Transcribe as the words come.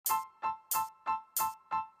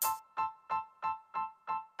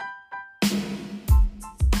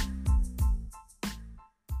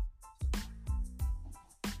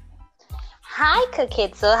Hi,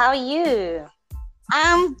 Koketsu. How are you?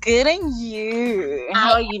 I'm good, and you?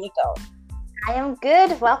 How I are you, Nicole? I am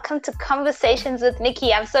good. Welcome to Conversations with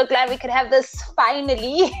Nikki. I'm so glad we could have this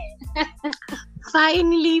finally.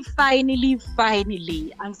 Finally.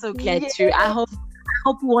 I'm so glad Yeah. too. I hope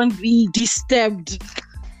we won't be disturbed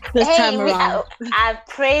this Hey, time around. I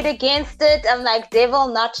prayed against it. I'm like, devil,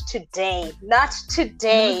 not today. Not Not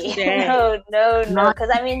today. today. No. Not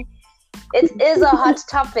Because it is a hot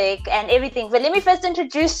topic and everything. But let me first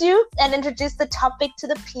introduce you and introduce the topic to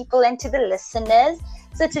the people and to the listeners.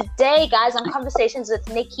 So today, guys, on Conversations with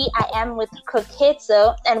Nikki, I am with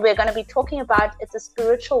Koketsu, and we're going to be talking about it's a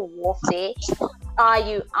spiritual warfare. Are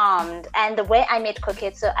you armed? And the way I met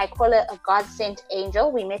Koketsu, I call her a God-sent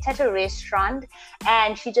angel. We met at a restaurant,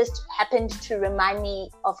 and she just happened to remind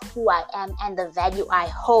me of who I am and the value I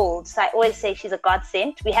hold. So I always say she's a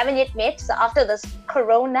God-sent. We haven't yet met, so after this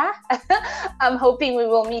corona, I'm hoping we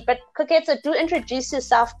will meet. But Koketsu, do introduce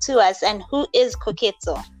yourself to us, and who is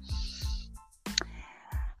Koketsu?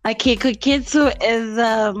 okay. Koketsu is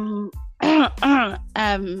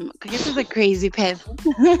Koketsu is a crazy person.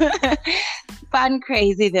 Fun,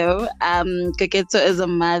 crazy though. Koketsu is a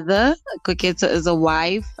mother. Koketsu is a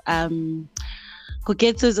wife.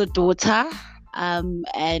 Koketsu is a daughter.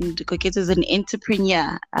 And Koketsu is an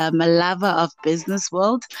entrepreneur, a lover of business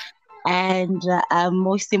world, and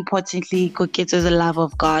most importantly, Koketsu is a love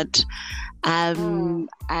of God.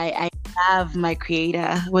 I love my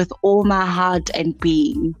creator with all my heart and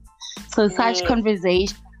being. So such Yes.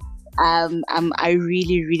 conversation I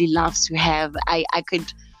really love to have. I could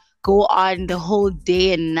go on the whole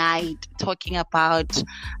day and night talking about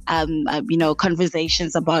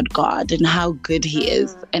conversations about God and how good he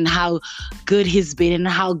is and how good he's been and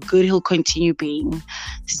how good he'll continue being.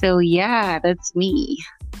 So yeah, that's me.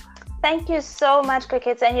 Thank you so much,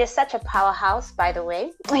 Crickets. And you're such a powerhouse, by the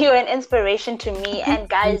way. You're an inspiration to me. And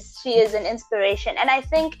guys, she is an inspiration. And I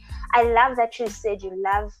think I love that you said you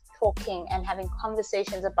love talking and having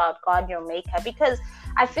conversations about God, your maker, because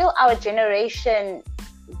I feel our generation,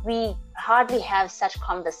 we hardly have such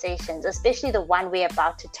conversations, especially the one we're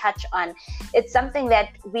about to touch on. It's something that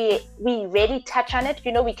we rarely touch on it.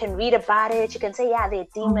 We can read about it. You can say, yeah, there are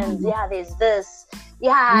demons. Yeah, there's this.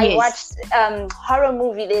 Yeah, I watched horror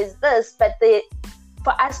movie, there's this. But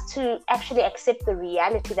for us to actually accept the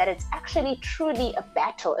reality that it's actually truly a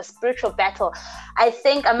battle, a spiritual battle, I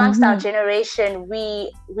think amongst our generation,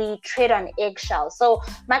 we tread on eggshells. So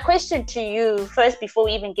my question to you first, before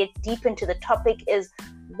we even get deep into the topic, is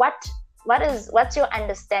what's your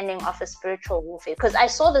understanding of a spiritual warfare? Because I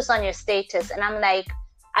saw this on your status and I'm like,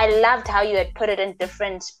 I loved how you had put it in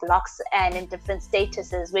different blocks and in different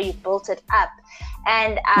statuses where you built it up.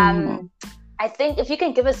 And I think if you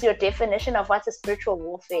can give us your definition of what's a spiritual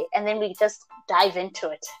warfare, and then we just dive into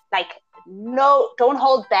it. Like, no, don't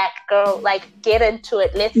hold back, girl. Like, get into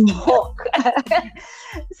it. Let's talk.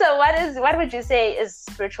 So what would you say is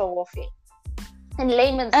spiritual warfare in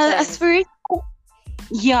layman's terms? A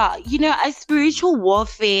spiritual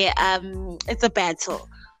warfare, it's a battle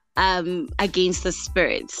against the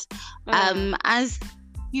spirits. As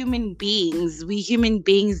human beings,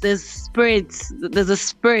 there's a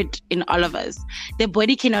spirit in all of us. The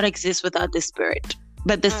body cannot exist without the spirit,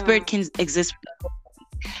 but the spirit can exist without the body.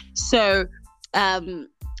 So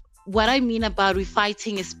what I mean about we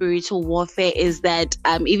fighting a spiritual warfare is that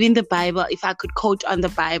even the Bible, if I could quote on the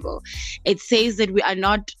Bible, it says that we are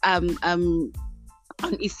not on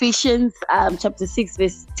Ephesians chapter 6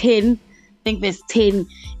 verse 10, I think verse 10,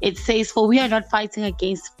 it says, for we are not fighting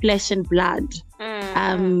against flesh and blood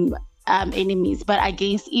enemies, but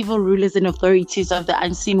against evil rulers and authorities of the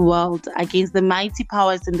unseen world, against the mighty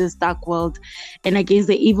powers in this dark world, and against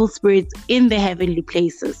the evil spirits in the heavenly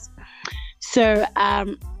places. So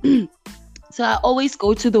so I always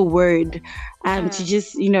go to the word to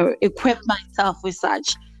just equip myself with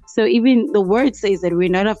such. So even the word says that we're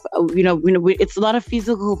not it's not a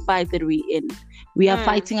physical fight that we're in. We are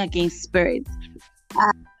fighting against spirits.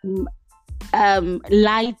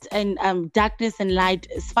 Light and darkness and light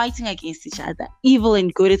is fighting against each other. Evil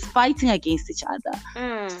and good is fighting against each other.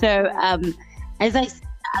 So as I said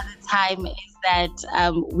the other time, is that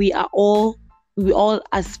we all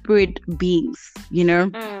are spirit beings,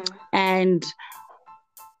 and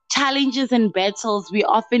challenges and battles, we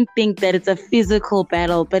often think that it's a physical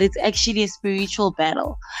battle, but it's actually a spiritual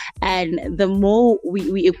battle. And the more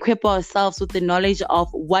we equip ourselves with the knowledge of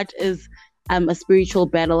what is a spiritual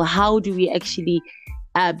battle, how do we actually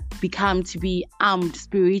become to be armed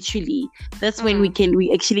spiritually, that's when we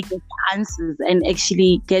actually get the answers and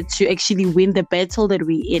actually get to actually win the battle that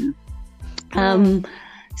we're in.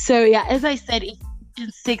 So yeah, as I said,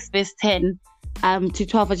 Ephesians 6 verse 10, to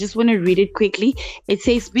 12. I just want to read it quickly. It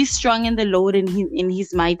says, "Be strong in the Lord and in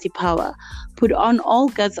his mighty power. Put on all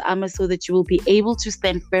God's armor so that you will be able to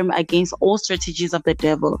stand firm against all strategies of the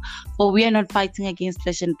devil. For we are not fighting against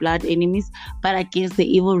flesh and blood enemies, but against the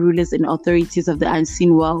evil rulers and authorities of the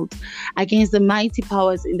unseen world, against the mighty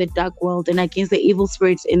powers in the dark world, and against the evil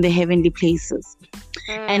spirits in the heavenly places."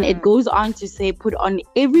 And it goes on to say, "Put on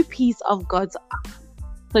every piece of God's armor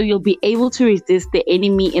so you'll be able to resist the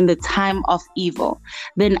enemy in the time of evil.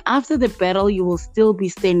 Then after the battle, you will still be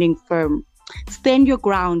standing firm. Stand your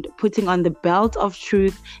ground, putting on the belt of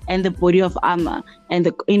truth and the body of armor and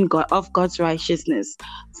of God's righteousness.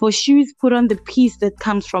 For shoes, put on the peace that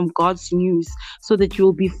comes from God's news so that you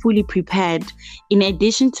will be fully prepared. In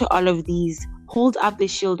addition to all of these, hold up the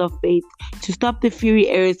shield of faith to stop the fiery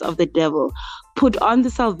arrows of the devil. Put on the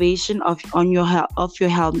salvation of your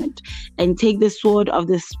helmet and take the sword of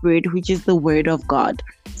the Spirit, which is the word of God."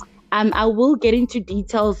 I will get into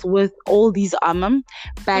details with all these armor,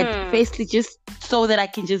 but firstly, just so that I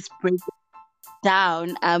can just break it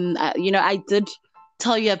down. I did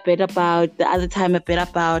tell you a bit about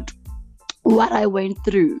what I went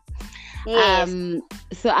through. Yes.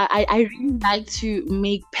 So I really like to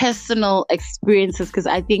make personal experiences because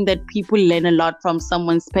I think that people learn a lot from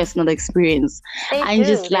someone's personal experience.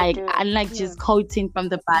 Unlike just quoting from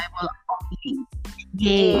the Bible only.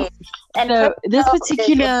 Yes. And so this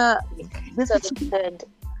particular good.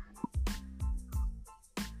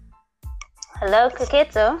 Hello,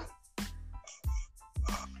 Kaketso.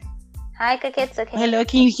 Hi, Kaketso. Hello,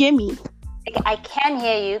 can you hear me? I can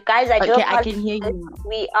hear you. Guys, I can hear you.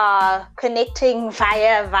 We are connecting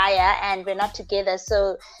via, and we're not together.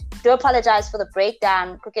 So do apologize for the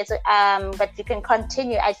breakdown, Kaketso. But you can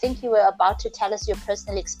continue. I think you were about to tell us your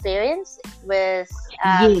personal experience with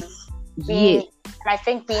Yes. And I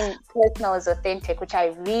think being personal is authentic, which I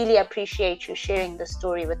really appreciate you sharing the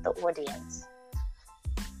story with the audience.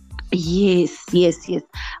 Yes.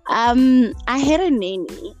 I had a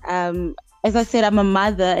nanny. As I said, I'm a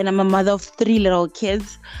mother, and I'm a mother of 3 little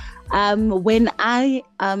kids. When I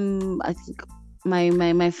think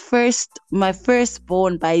my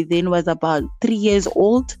firstborn by then was about 3 years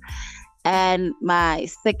old, and my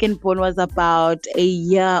secondborn was about a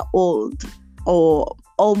year old, or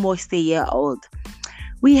almost a year old.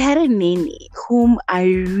 We had a nanny whom I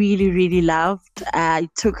really, really loved. I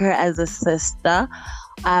took her as a sister.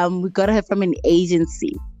 We got her from an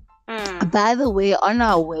agency. By the way, on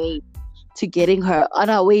our way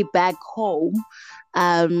back home,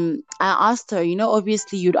 I asked her,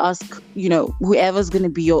 obviously you'd ask, whoever's going to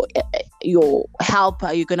be your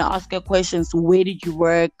helper, you're going to ask her questions. Where did you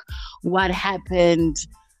work? What happened?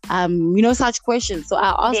 Such questions. So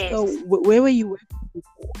I asked her, where were you working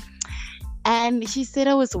before? And she said,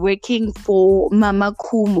 I was working for Mama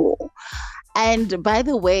Kumo. And by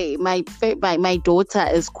the way, my daughter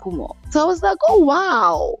is Kumo. So I was like, oh,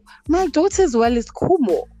 wow. My daughter as well is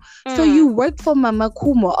Kumo. So you worked for Mama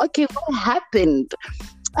Kumo. Okay, what happened?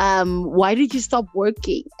 Why did you stop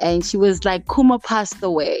working? And she was like, Kumo passed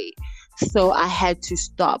away. So I had to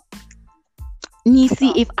stop.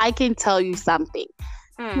 Nisi, if I can tell you something.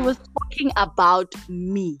 She was talking about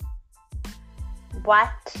me.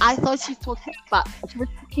 What? I thought she was talking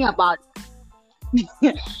about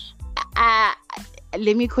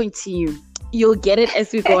let me continue. You'll get it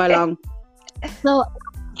as we go along. So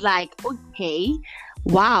like, okay,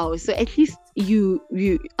 wow. So at least you're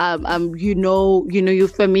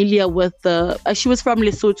familiar with the she was from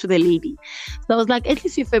Lesotho, the lady. So I was like, at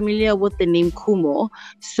least you're familiar with the name Kumo.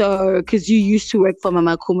 So because you used to work for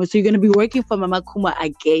Mama Kumo, so you're gonna be working for Mama Kumo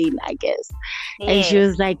again, I guess. Yeah. And she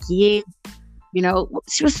was like, yeah,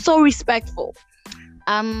 she was so respectful.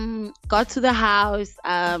 Got to the house.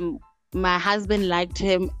 My husband liked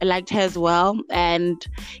her as well, and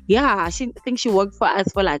yeah, I think she worked for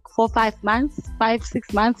us for like 5-6 months.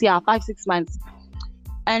 5-6 months.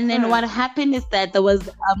 And then what happened is that there was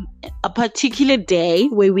a particular day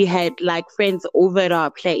where we had like friends over at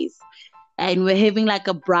our place, and we're having like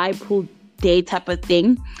a bride pool day type of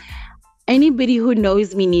thing. Anybody who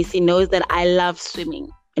knows me, Nisi, knows that I love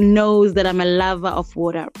swimming, knows that I'm a lover of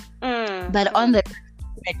water. But on that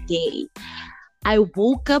day, I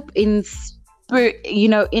woke up in spirit,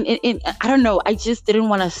 in I don't know, I just didn't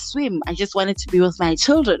want to swim. I just wanted to be with my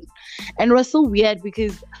children. And it was so weird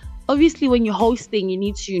because obviously when you're hosting, you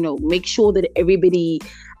need to, make sure that everybody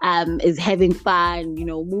is having fun,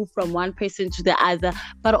 move from one person to the other.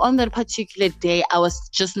 But on that particular day, I was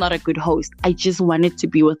just not a good host. I just wanted to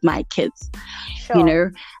be with my kids,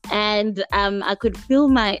 and I could feel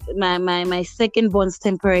my second-born's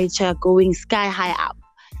temperature going sky high up.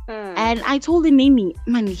 And I told the nanny,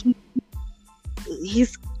 man,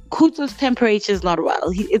 his Kuto's temperature is not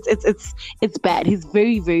well. It's bad. He's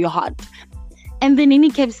very, very hot. And then Nini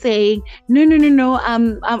kept saying, no,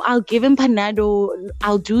 I'll give him Panado.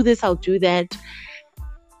 I'll do this, I'll do that.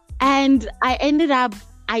 And I ended up,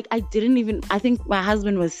 I think my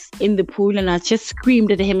husband was in the pool, and I just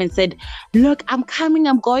screamed at him and said, look, I'm coming,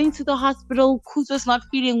 I'm going to the hospital. Kuto's not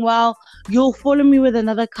feeling well. You'll follow me with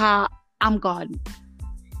another car. I'm gone.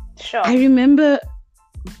 Sure. I remember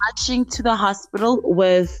marching to the hospital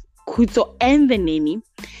with Kuto and the Nini.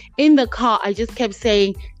 In the car, I just kept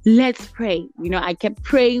saying, let's pray. I kept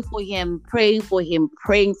praying for him.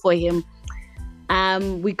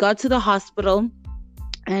 We got to the hospital,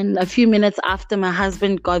 and a few minutes after my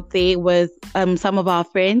husband got there with some of our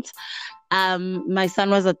friends, my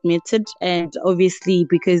son was admitted. And obviously,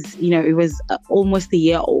 because, it was almost a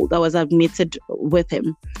year old, I was admitted with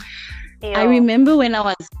him. Ew. I remember when I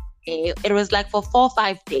was there, it was like for 4 or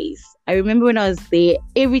 5 days. I remember when I was there,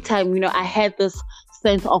 every time, I had this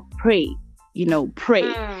sense of pray.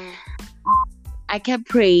 I kept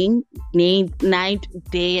praying night,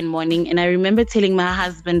 day, and morning. And I remember telling my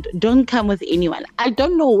husband, don't come with anyone. I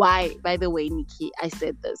don't know why, by the way, Nikki, I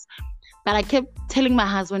said this. But I kept telling my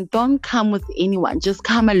husband, don't come with anyone. Just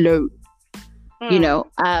come alone.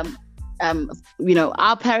 Our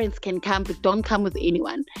parents can come, but don't come with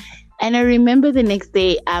anyone. And I remember the next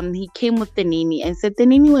day, he came with the Nini and said the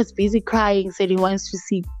Nini was busy crying, said he wants to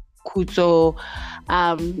see Kuto.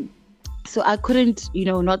 So I couldn't,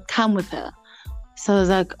 not come with her. So I was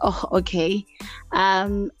like, oh, okay.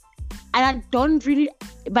 And I don't really,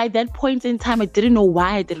 by that point in time, I didn't know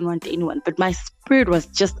why I didn't want anyone, but my spirit was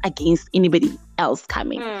just against anybody else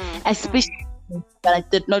coming, especially, but I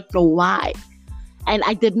did not know why. And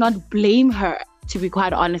I did not blame her, to be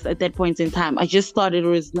quite honest, at that point in time. I just thought it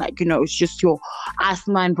was like, it's just your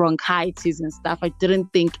asthma and bronchitis and stuff. I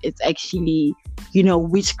didn't think it's actually,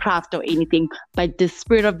 witchcraft or anything. But the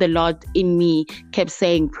Spirit of the Lord in me kept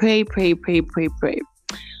saying, pray, pray, pray, pray, pray.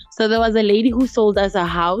 So there was a lady who sold us a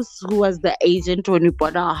house, who was the agent when we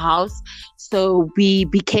bought our house. So we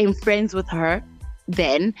became friends with her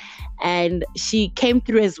then. And she came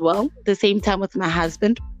through as well, the same time with my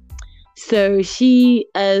husband. So she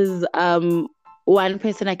is one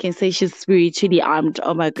person I can say she's spiritually armed.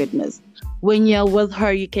 Oh my goodness. When you're with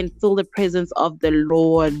her, you can feel the presence of the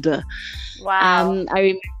Lord. Wow. I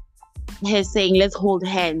remember her saying, let's hold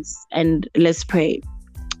hands and let's pray.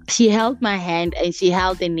 She held my hand and she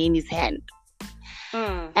held the Nini's hand.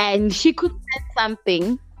 And she could say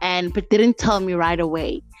something but didn't tell me right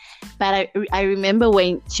away. But I remember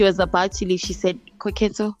when she was about to leave, she said,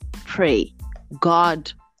 Koketso, pray.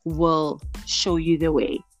 God will show you the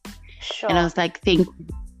way. Sure. And I was like, thank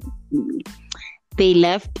you. They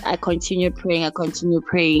left. I continued praying. I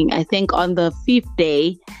think on the 5th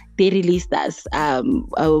day, they released us.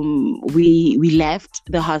 We left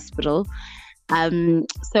the hospital.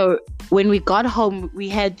 So when we got home, we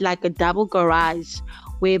had like a double garage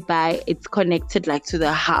whereby it's connected like to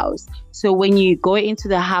the house. So when you go into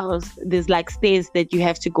the house, there's like stairs that you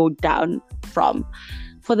have to go down from.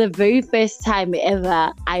 For the very first time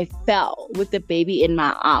ever, I fell with the baby in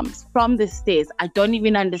my arms from the stairs. I don't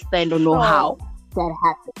even understand or know how that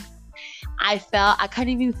happened. I fell. I can't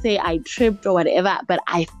even say I tripped or whatever, but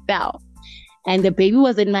I fell. And the baby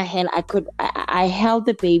was in my hand. I held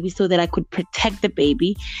the baby so that I could protect the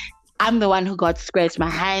baby. I'm the one who got scratched. My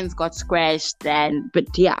hands got scratched.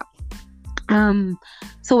 But yeah.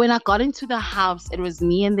 So when I got into the house, it was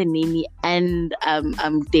me and the Nini and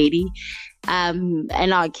Daddy. And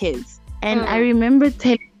our kids. And I remember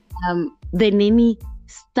telling the Nini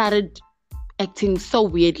started acting so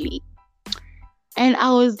weirdly. And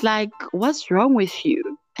I was like, what's wrong with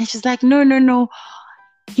you? And she's like, no.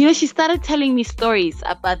 She started telling me stories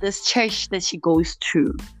about this church that she goes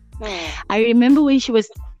to. I remember when she was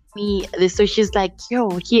telling me this, so she's like, here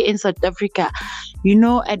in South Africa, in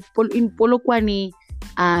Polokwane,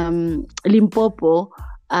 Limpopo,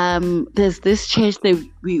 there's this church that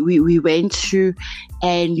we went to,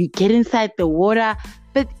 and you get inside the water.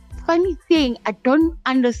 But funny thing, I don't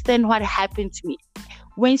understand what happened to me.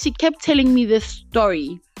 When she kept telling me this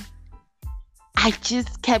story, I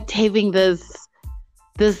just kept having this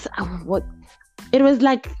what it was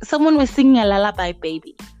like someone was singing a lullaby,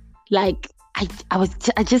 baby. Like I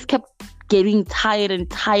just kept getting tired and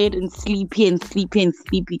sleepy.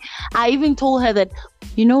 I even told her that,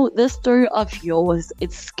 this story of yours,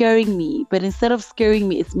 it's scaring me, but instead of scaring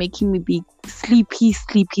me, it's making me be sleepy.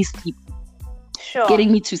 Sure.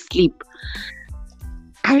 Getting me to sleep.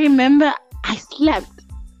 I remember I slept,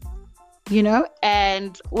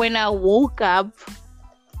 and when I woke up,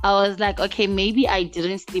 I was like, okay, maybe I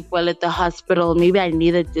didn't sleep well at the hospital. Maybe I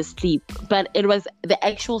needed to sleep. But it was the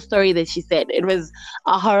actual story that she said. It was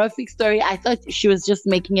a horrific story. I thought she was just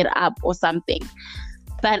making it up or something.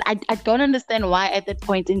 But I don't understand why at that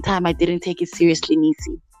point in time I didn't take it seriously,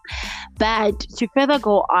 Nisi. But to further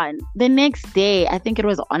go on, the next day, I think it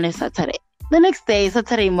was on a Saturday. The next day,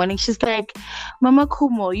 Saturday morning, she's like, Mama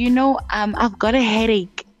Kumo, I've got a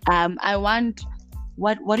headache. I want,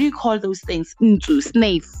 what do you call those things?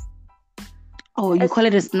 Snafe. Oh, you call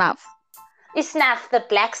it a snuff. It's snuff, the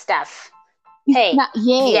black stuff. Hey.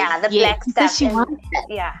 Yeah, the black stuff. She wants that.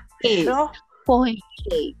 Yeah. Yes, Sure. for her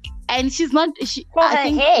headache. And she's not, For her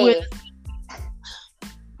headache.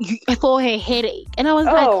 For her headache. And I was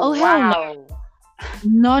like, oh, hell no.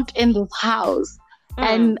 Not in this house.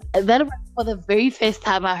 And that was for the very first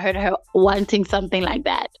time I heard her wanting something like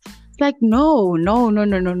that. It's like, no,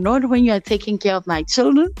 not when you are taking care of my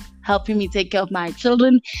children, helping me take care of my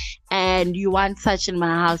children, and you want such in my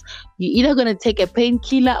house. You're either going to take a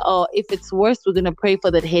painkiller, or if it's worse, we're going to pray for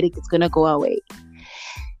that headache. It's going to go away.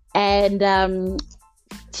 And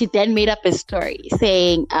she then made up a story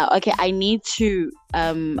saying, okay, I need to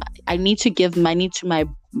give money to my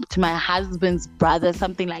husband's brother,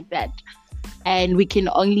 something like that. And we can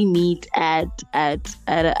only meet at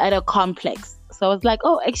a complex. So I was like,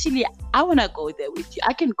 oh, actually, I want to go there with you.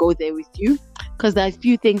 I can go there with you because there are a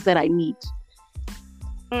few things that I need.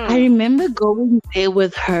 I remember going there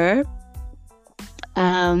with her.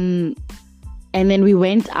 And then we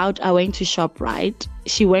went out. I went to ShopRite.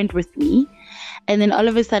 She went with me. And then all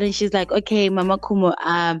of a sudden, she's like, okay, Mama Kumo,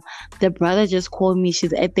 the brother just called me.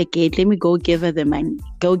 She's at the gate. Let me go give her the money.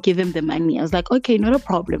 Go give him the money. I was like, okay, not a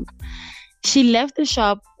problem. She left the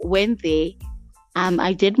shop, went there.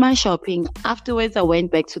 I did my shopping. Afterwards, I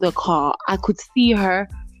went back to the car. I could see her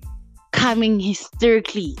coming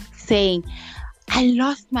hysterically, saying, I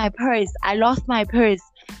lost my purse. I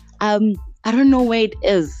don't know where it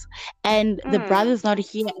is. And the brother's not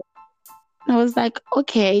here. I was like,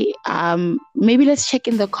 okay, maybe let's check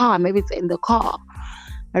in the car. Maybe it's in the car.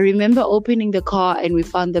 I remember opening the car and we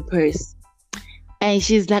found the purse. And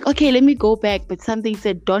she's like, okay, let me go back. But something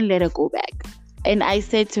said, don't let her go back. And I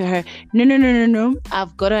said to her, no.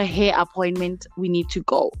 I've got a hair appointment. We need to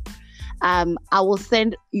go. I will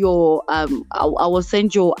send your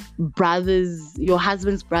your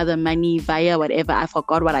husband's brother money via whatever. I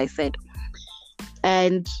forgot what I said.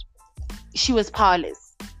 And she was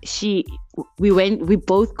powerless. We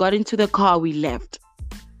both got into the car. We left.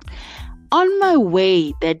 On my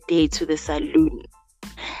way that day to the saloon,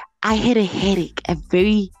 I had a headache, a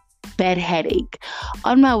very bad headache.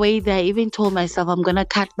 On my way there, I even told myself I'm going to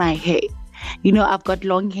cut my hair. I've got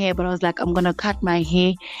long hair, but I was like, I'm going to cut my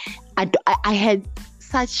hair. I had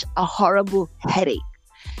such a horrible headache.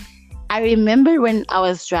 I remember when I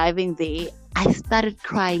was driving there, I started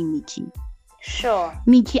crying, Nikki. Sure.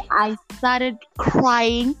 Nikki, I started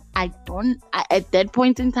crying. At that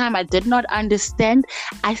point in time, I did not understand.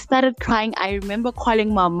 I started crying. I remember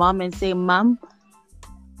calling my mom and saying, Mom,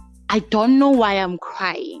 I don't know why I'm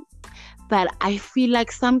crying, but I feel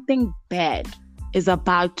like something bad is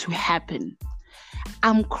about to happen.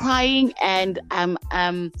 I'm crying and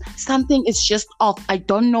something is just off. I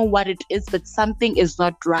don't know what it is, but something is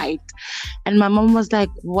not right. And my mom was like,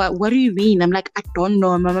 what do you mean? I'm like, I don't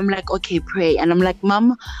know. And my mom like, okay, pray. And I'm like,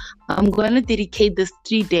 Mom, I'm going to dedicate this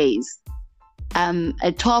 3 days.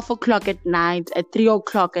 At 12 o'clock at night, at 3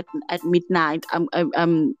 o'clock at midnight, I'm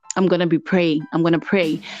going to be praying. I'm going to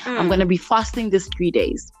pray. I'm going to be fasting this 3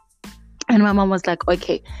 days. And my mom was like,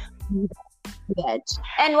 okay.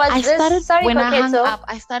 And was this, sorry, when Koketso, I hung up,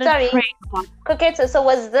 I started praying. Koketso, so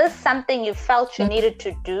was this something you felt you needed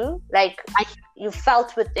to do? Like you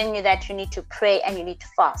felt within you that you need to pray and you need to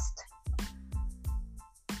fast?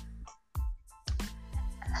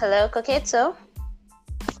 Hello, Koketso?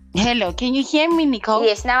 Hello, can you hear me, Nicole?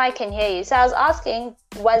 Yes, now I can hear you. So I was asking,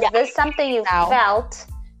 was this something you felt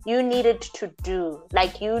you needed to do?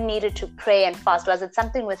 Like you needed to pray and fast? Was it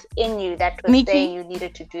something within you that was saying you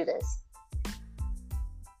needed to do this?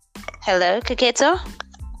 Hello, Koketso?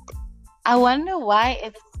 I wonder why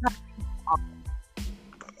it's cutting off.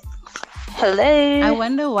 Hello? I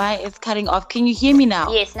wonder why it's cutting off. Can you hear me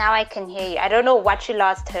now? Yes, now I can hear you. I don't know what you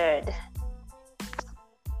last heard.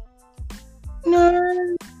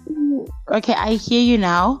 No. Okay, I hear you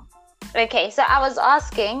now. Okay, so I was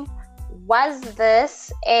asking, was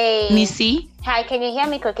this a... Missy? Hi, can you hear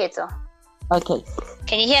me, Koketso? Okay.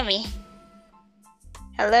 Can you hear me?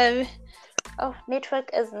 Hello? Oh, network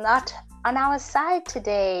is not on our side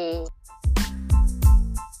today.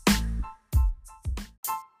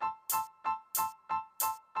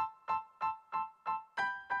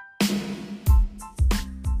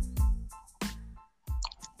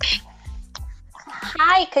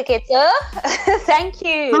 Hi, Kaketso. Thank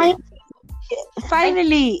you. Hi.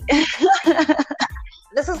 Finally.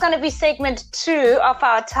 This is going to be segment 2 of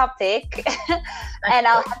our topic. And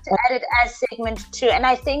I'll have to add it as segment 2. And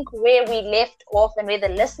I think where we left off and where the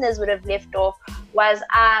listeners would have left off was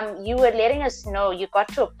you were letting us know you got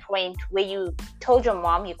to a point where you called your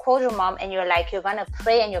mom, and you were like, you're going to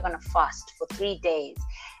pray and you're going to fast for 3 days.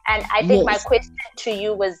 And I think my question to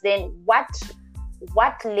you was then, what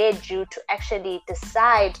led you to actually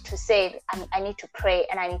decide to say, I need to pray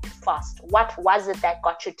and I need to fast? What was it that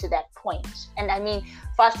got you to that point? And I mean,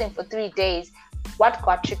 fasting for 3 days, what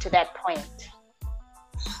got you to that point?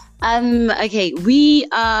 Okay, we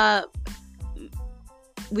are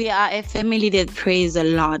a family that prays a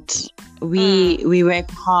lot. We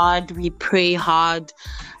work hard, we pray hard,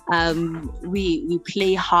 we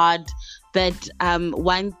play hard. But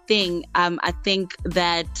one thing, I think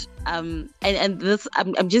that and this,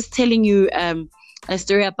 I'm just telling you a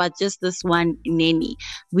story about just this one nanny.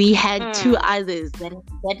 We had 2 others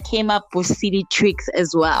that came up with silly tricks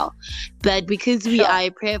as well. But because we are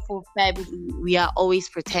a prayerful family, we are always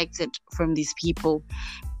protected from these people.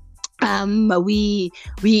 We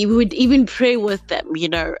would even pray with them, you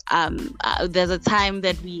know. There's a time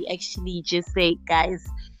that we actually just say, guys,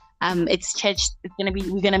 it's church.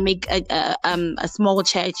 We're gonna make a small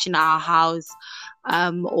church in our house.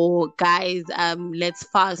 Or guys, let's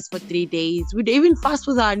fast for 3 days. We'd even fast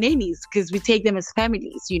with our nannies because we take them as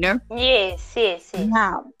families, you know. Yes.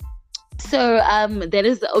 Now, so that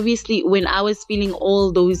is obviously when I was feeling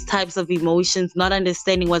all those types of emotions, not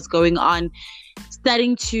understanding what's going on,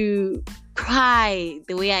 starting to cry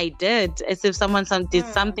the way I did, as if someone did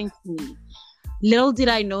something to me. Little did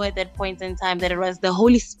I know at that point in time that it was the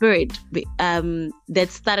Holy Spirit that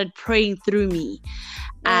started praying through me.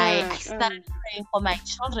 I started praying for my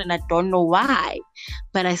children. I don't know why,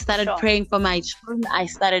 but I started praying for my children. I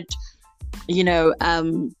started,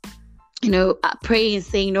 praying and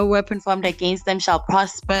saying, "No weapon formed against them shall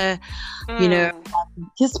prosper."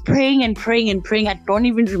 Just praying and praying and praying. I don't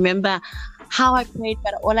even remember how I prayed,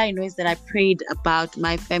 but all I know is that I prayed about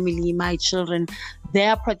my family, my children,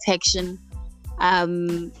 their protection.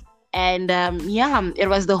 It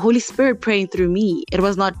was the Holy Spirit praying through me. It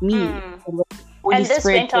was not me. And this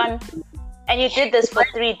went on, and you did this for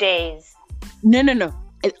 3 days. No.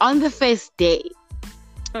 On the first day,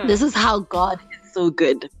 this is how God is so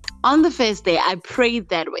good. On the first day, I prayed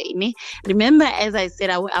that way. Remember, as I said,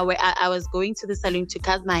 I was going to the salon to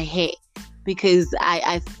cut my hair because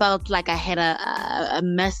I felt like I had a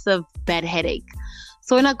massive bad headache.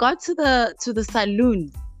 So when I got to the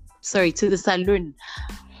salon, the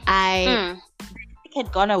headache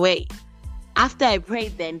had gone away. After I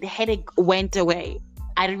prayed, then the headache went away.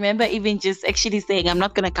 I remember even just actually saying, I'm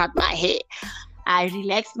not going to cut my hair. I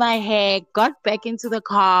relaxed my hair, got back into the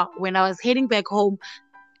car. When I was heading back home,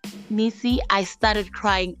 Nisi, I started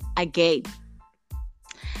crying again.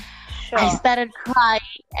 I started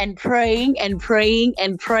crying and praying and praying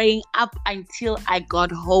and praying up until I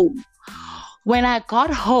got home. When I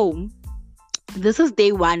got home, this is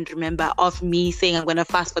day 1, remember, of me saying I'm going to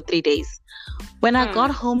fast for 3 days. When I got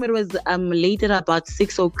home, it was late at about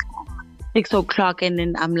 6 o'clock, and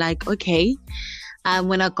then I'm like, okay.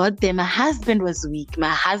 When I got there, my husband was weak. My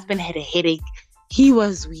husband had a headache. He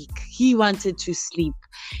was weak. He wanted to sleep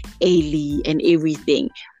early and everything.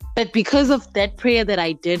 But because of that prayer that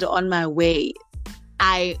I did on my way,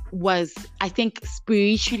 I think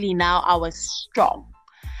spiritually now I was strong.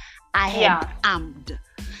 I had armed.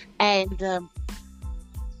 And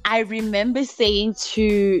I remember saying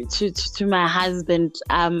to my husband,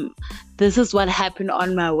 this is what happened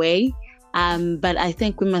on my way, but I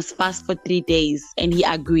think we must fast for 3 days. And he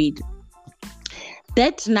agreed.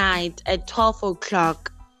 That night at 12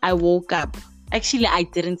 o'clock, I woke up. Actually, I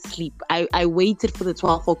didn't sleep. I waited for the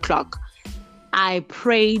 12 o'clock. I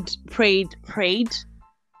prayed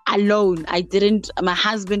alone. My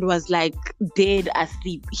husband was like dead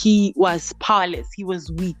asleep. He was powerless. He was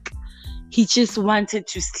weak. He just wanted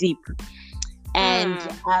to sleep. And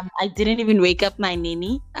I didn't even wake up my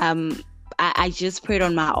nanny. I just prayed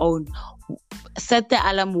on my own. Set the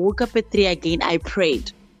alarm, woke up at 3 again. I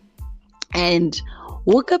prayed. And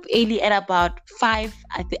woke up early at about 5.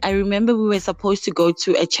 I remember we were supposed to go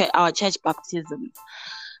to our church baptism.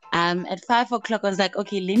 At 5 o'clock, I was like,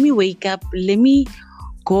 okay, let me wake up. Let me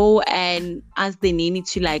go and ask the nanny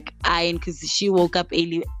to like iron, because she woke up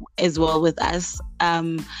early as well with us. Let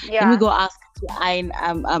me go ask her to iron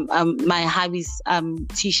my hubby's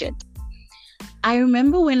t-shirt. I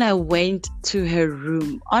remember when I went to her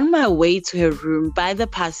room, on my way to her room by the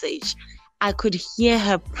passage, I could hear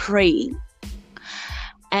her praying.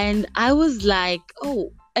 And I was like,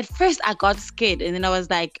 oh, at first I got scared. And then I was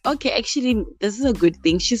like, okay, actually, this is a good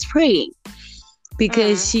thing. She's praying.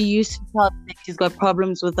 Because she used to tell me that she's got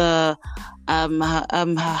problems with her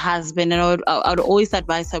husband. And I would always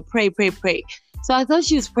advise her, pray, pray, pray. So I thought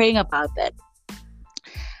she was praying about that.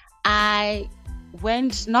 I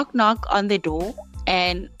went knock, knock on the door.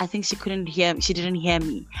 And I think she didn't hear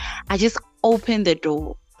me. I just opened the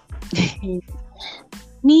door.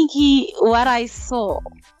 Nikki, what I saw,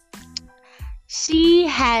 she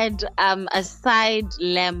had a side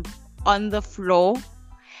lamp on the floor.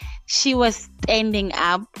 She was standing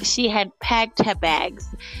up. She had packed her bags.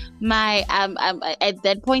 My at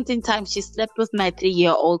that point in time, she slept with my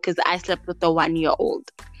 3-year-old because I slept with the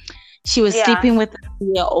 1-year-old. She was sleeping with the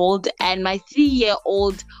 3-year-old, and my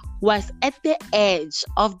 3-year-old was at the edge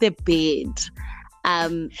of the bed,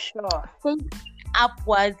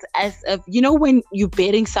 upwards, as if, you know, when you're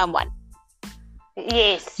bedding someone.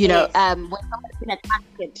 Yes. You know, when someone's in a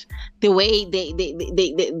casket, the way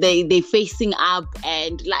they facing up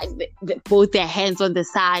and like both their hands on the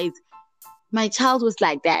sides. My child was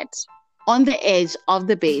like that, on the edge of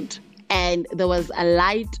the bed, and there was a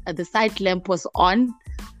light. The side lamp was on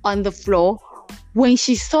the floor. When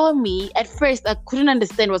she saw me, at first I couldn't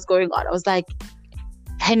understand what's going on. I was like,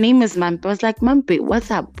 her name is Mampi. I was like, Mampi,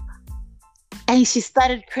 what's up? And she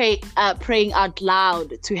started praying out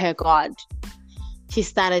loud to her God. She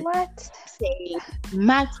started saying,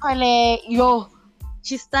 Mathole, yo.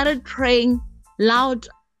 She started praying loud,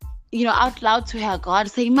 out loud to her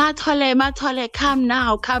God, saying, Mathole, come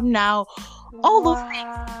now. All those things.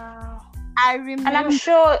 I remember. And I'm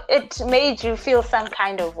sure it made you feel some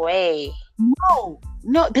kind of way.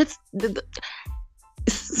 No, that's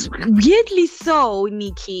weirdly so,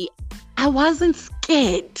 Nikki. I wasn't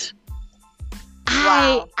scared.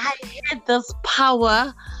 Wow. I had this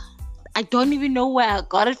power. I don't even know where I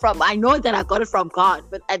got it from. I know that I got it from God,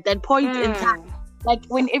 but at that point in time, like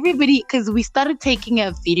when everybody, because we started taking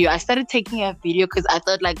a video, I started taking a video because I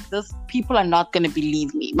thought like this, people are not going to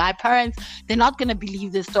believe me. My parents, they're not going to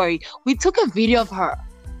believe this story. We took a video of her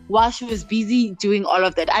while she was busy doing all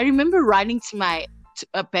of that. I remember running to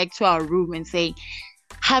back to our room and saying,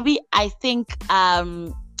 Habi, I think our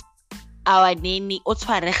neni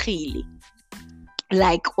otwaregile.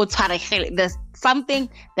 Like otwaregile. There's something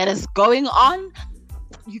that is going on.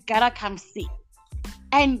 You gotta come see.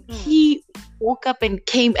 And he woke up and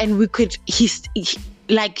came, and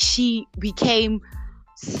she became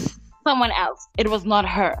someone else. It was not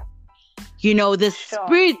her. The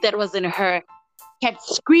spirit that was in her kept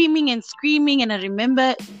screaming, and I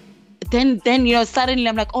remember then suddenly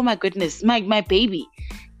I'm like, oh my goodness, my baby.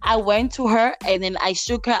 I went to her and then I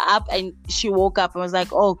shook her up and she woke up and was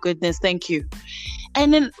like, oh goodness, thank you.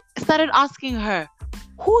 And then started asking her,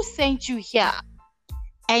 who sent you here?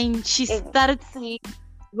 And she started saying,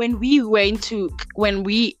 when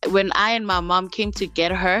I and my mom came to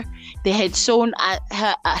get her, they had shown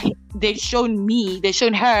her, they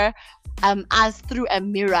shown her us through a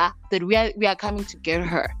mirror that we are coming to get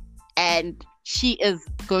her, and she is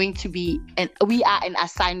going to be, and we are an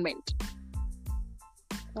assignment.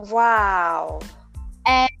 Wow.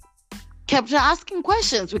 And kept asking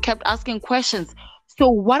questions. We kept asking questions. So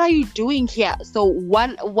what are you doing here? So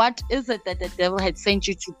what is it that the devil had sent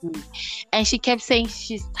you to do? And she kept saying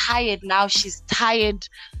she's tired now. She's tired.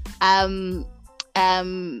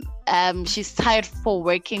 She's tired for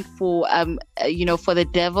working for for the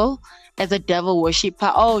devil, as a devil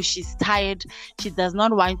worshiper. Oh, she's tired. She does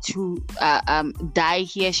not want to die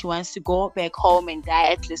here. She wants to go back home and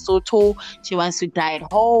die at Lesotho. She wants to die at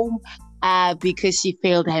home because she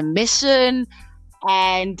failed her mission.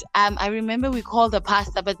 And I remember we called the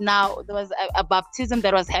pastor, but now there was a baptism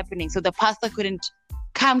that was happening, so the pastor couldn't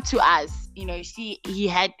come to us. He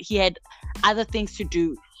had other things to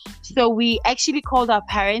do. So we actually called our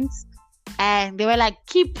parents, and they were like,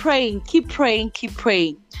 keep praying.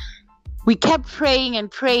 We kept praying,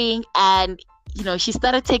 and she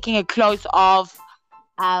started taking her clothes off,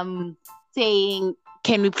 saying,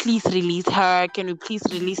 can we please release her? Can we please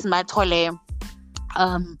release Mathole?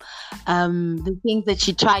 The things that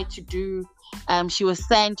she tried to do, she was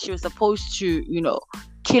supposed to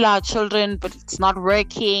kill our children, but it's not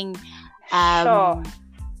working. Sure.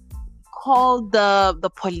 Called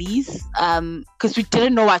the police because we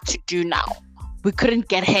didn't know what to do now. We couldn't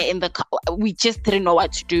get her in the car. We just didn't know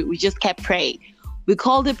what to do. We just kept praying. We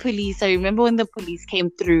called the police. I remember when the police came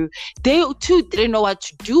through, they too didn't know what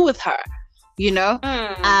to do with her,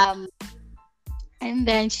 and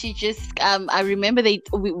then she just I remember we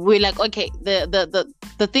were like, okay,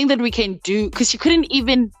 the thing that we can do, because she couldn't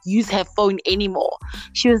even use her phone anymore.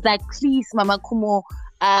 She was like, please, Mama Kumo,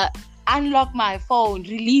 unlock my phone,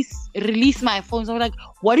 release my phone. So I'm like,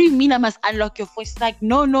 what do you mean I must unlock your phone? She's like,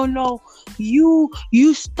 no, you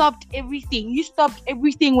stopped everything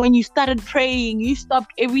when you started praying. You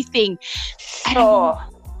stopped everything. Sure.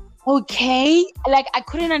 Okay, like I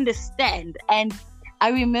couldn't understand. And I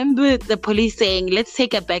remember the police saying, let's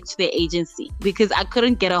take her back to the agency, because I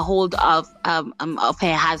couldn't get a hold of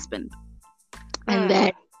her husband. And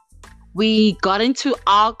then we got into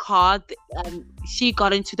our car. She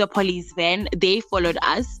got into the police van. They followed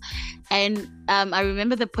us. And I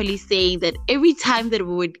remember the police saying that every time that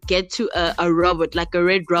we would get to a robot, like a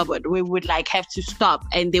red robot, we would like have to stop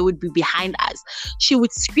and they would be behind us. She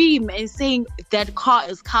would scream and saying that car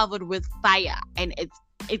is covered with fire and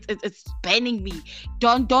it's burning me.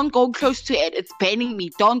 Don't go close to it. It's burning me.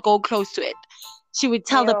 Don't go close to it. She would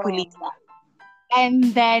tell the police that.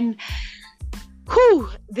 And then the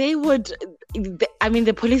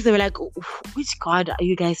police, they were like, which God are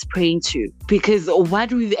you guys praying to? Because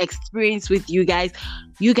what we've experienced with you guys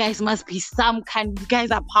must be some kind, you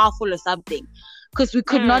guys are powerful or something. Because we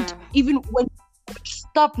could not, even when we would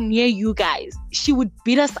stop near you guys, she would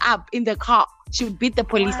beat us up in the car. She would beat the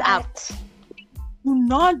police up. Do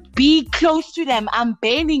not be close to them. I'm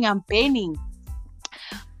burning.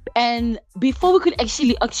 And before we could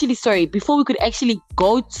actually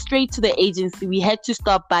go straight to the agency, we had to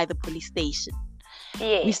stop by the police station.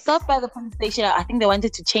 Yes. We stopped by the police station. I think they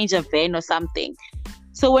wanted to change a van or something.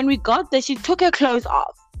 So when we got there, she took her clothes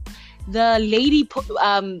off. The lady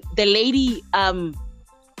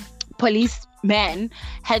policeman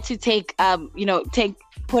had to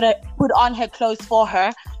put on her clothes for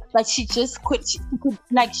her, but she just quit.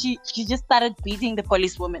 She just started beating the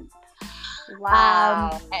policewoman.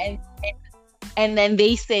 Wow. And then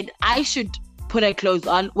they said I should put her clothes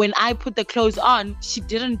on. When I put the clothes on, she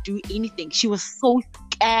didn't do anything. She was so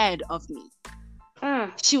scared of me.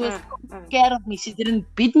 She was so scared of me. She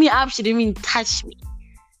didn't beat me up. She didn't even touch me.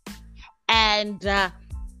 And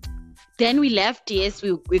then we left. Yes,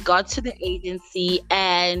 we got to the agency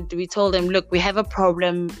and we told them, look, we have a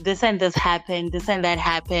problem. This and this happened. This and that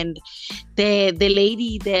happened. The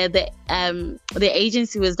lady there, the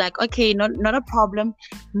agency was like, okay, not a problem.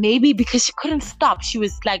 Maybe because she couldn't stop. She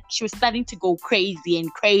was starting to go crazy.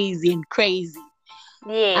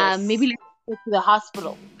 Yes. Maybe let's go to the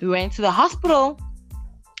hospital. We went to the hospital.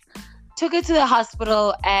 Took her to the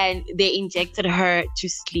hospital and they injected her to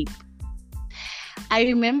sleep. I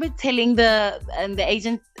remember telling the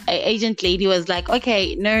agent lady was like,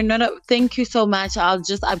 okay, no, thank you so much. I'll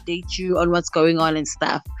just update you on what's going on and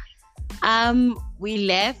stuff. We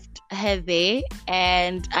left her there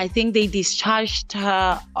and I think they discharged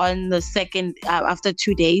her on the second, after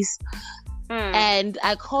 2 days. And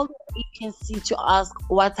I called the agency to ask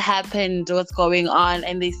what happened, what's going on.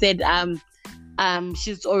 And they said,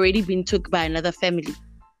 she's already been took by another family.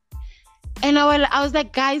 And I was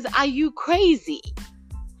like, guys, are you crazy?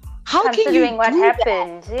 How can you do what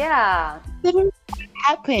happened? That? Yeah. What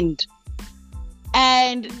happened?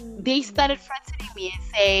 And they started threatening me and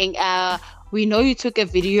saying, we know you took a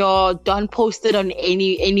video, don't post it on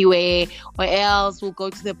anywhere or else we'll go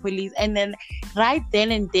to the police. And then right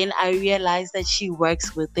then and then I realized that she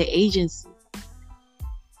works with the agency.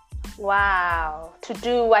 Wow. To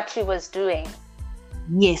do what she was doing.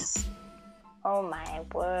 Yes. Oh my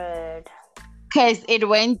word. Because it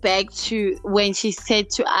went back to when she said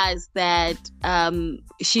to us that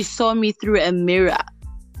she saw me through a mirror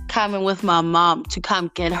coming with my mom to come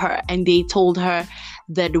get her, and they told her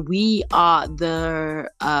that we are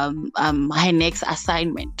her next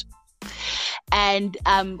assignment. And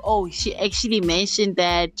she actually mentioned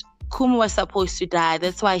that Kumo was supposed to die.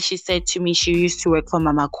 That's why she said to me she used to work for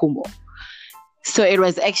Mama Kumo. So it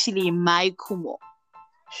was actually my Kumo.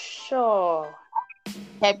 Sure.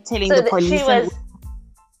 Kept telling the police. It was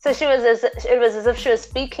as if she was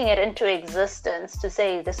speaking it into existence to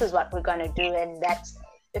say, this is what we're going to do, and that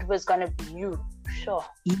it was going to be you. Sure.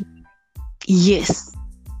 Yes.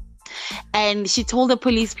 And she told the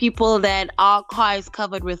police people that our car is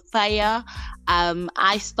covered with fire.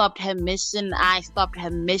 I stopped her mission.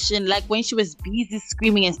 Like when she was busy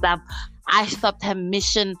screaming and stuff, I stopped her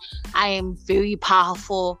mission. I am very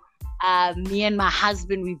powerful. Me and my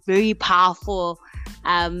husband, we're very powerful.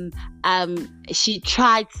 She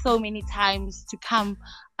tried so many times to come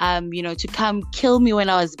kill me when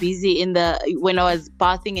I was busy when I was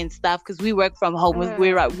bathing and stuff, because we work from home.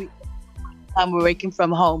 We're working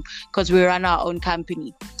from home because we run our own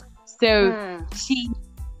company. So she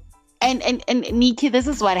and Nikki, this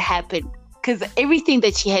is what happened, because everything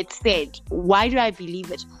that she had said, why do I believe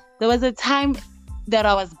it? There was a time that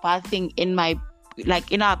I was bathing in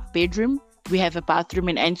our bedroom, we have a bathroom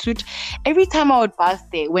in Ensut. Every time I would pass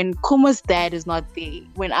there, when Kuma's dad is not there,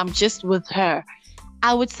 when I'm just with her,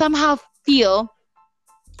 I would somehow feel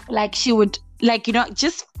like she would, like, you know,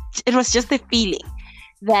 just, it was just a feeling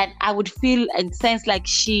that I would feel and sense like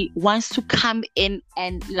she wants to come in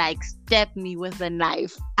and like stab me with a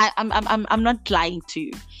knife. I'm not lying to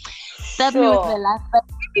you. Stab me with a knife. But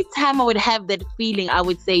every time I would have that feeling, I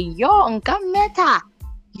would say, yo, nka meta.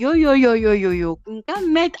 Yo. Nka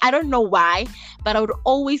met. I don't know why, but I would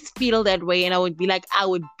always feel that way, and I would be like, I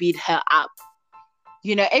would beat her up.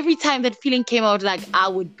 You know, every time that feeling came out, like, I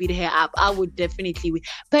would beat her up. I would definitely win.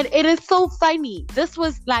 But it is so funny. This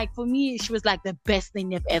was like, for me, she was like the best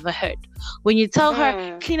thing I've ever heard. When you tell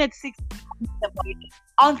her, clean at 6 in the morning,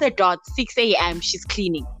 on the dot, 6 a.m., she's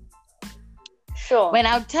cleaning. Sure. When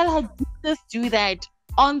I would tell her, do this, do that,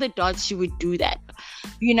 on the dot, she would do that.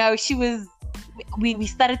 You know, she was, we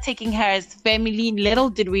started taking her as family. Little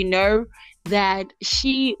did we know that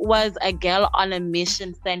she was a girl on a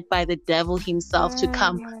mission sent by the devil himself to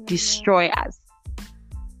come destroy us.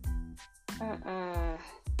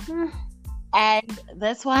 And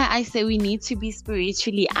that's why I say we need to be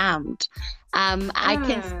spiritually armed. I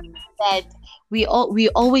can see that we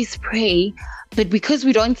always pray, but because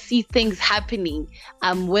we don't see things happening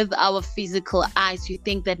with our physical eyes, you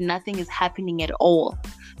think that nothing is happening at all.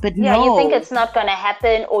 But no. You think it's not going to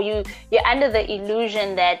happen, or you're under the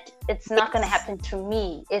illusion that it's not going to happen to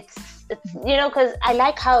me. It's you know, because I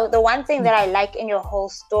like how the one thing that I like in your whole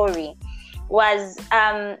story was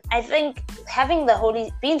I think having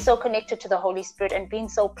being so connected to the Holy Spirit and being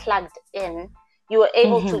so plugged in, you were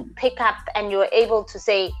able to pick up and you were able to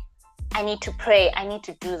say, I need to pray, I need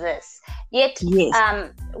to do this. Yet,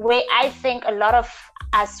 where I think a lot of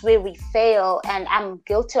us, where we fail, and I'm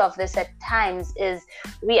guilty of this at times, is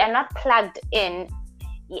we are not plugged in,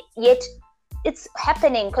 yet it's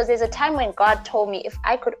happening. Because there's a time when God told me, if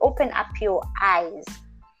I could open up your eyes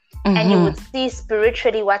and you would see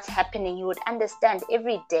spiritually what's happening, you would understand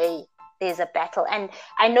every day there's a battle. And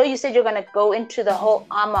I know you said you're going to go into the whole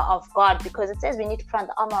armor of God, because it says we need to put on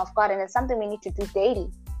the armor of God, and it's something we need to do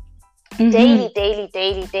daily. Daily.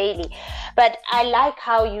 But I like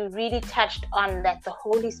how you really touched on that the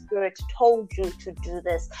Holy Spirit told you to do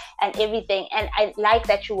this and everything. And I like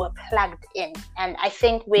that you were plugged in. And I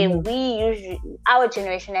think where we usually, our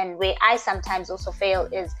generation, and where I sometimes also fail,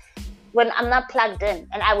 is when I'm not plugged in,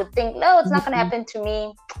 and I would think, no, it's not going to happen to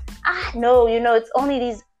me. No, you know, it's only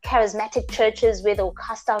these charismatic churches where they'll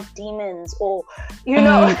cast out demons, or you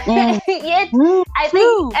know. Yet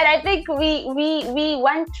I think we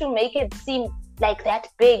want to make it seem like that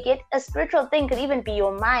big. Yet a spiritual thing could even be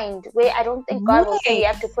your mind, where I don't think God will say you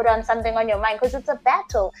have to put on something on your mind, because it's a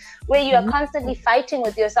battle where you are constantly fighting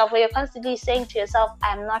with yourself, where you're constantly saying to yourself,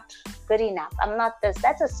 I'm not good enough, I'm not this.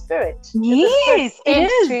 That's a spirit. Yes, it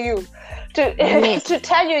is. To you to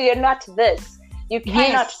tell you you're not this. You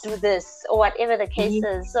cannot do this, or whatever the case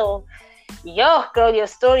is. So, girl, your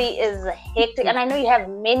story is hectic. And I know you have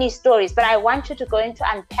many stories, but I want you to go into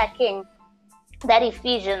unpacking that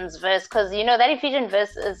Ephesians verse, because, you know, that Ephesians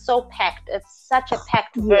verse is so packed. It's such a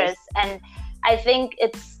packed verse. And I think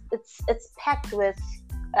it's packed with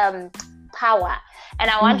power. And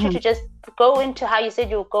I want you to just go into how you said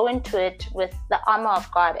you'll go into it with the armor of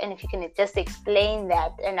God. And if you can just explain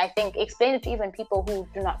that, and I think explain it to even people who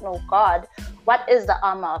do not know God, what is the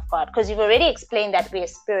armor of God? Because you've already explained that we are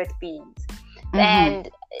spirit beings. And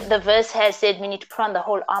the verse has said we need to put on the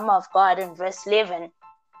whole armor of God in verse 11,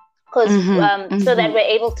 because so that we're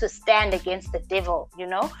able to stand against the devil, you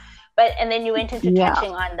know. But and then you went into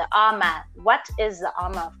touching on the armor. What is the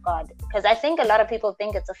armor of God? Because I think a lot of people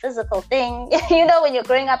think it's a physical thing. You know, when you're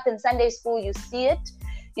growing up in Sunday school, you see it.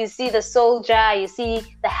 You see the soldier, you see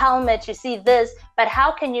the helmet, you see this. But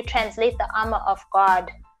how can you translate the armor of God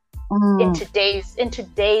in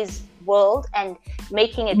today's world and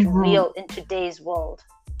making it real in today's world?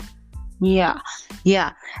 Yeah.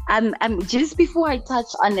 Just before I touch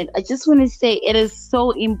on it, I just want to say it is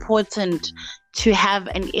so important to have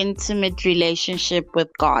an intimate relationship with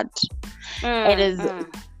God. It is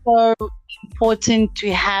so important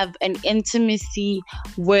to have an intimacy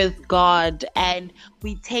with God, and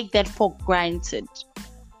we take that for granted.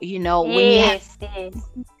 You know, when you have a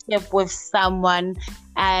relationship with someone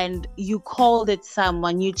and you call that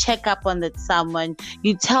someone, you check up on that someone,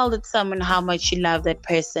 you tell that someone how much you love that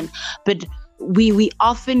person, but we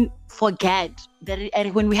often forget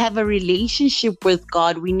that when we have a relationship with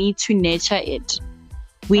God, we need to nurture it.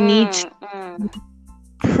 We need to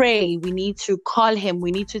pray. We need to call him.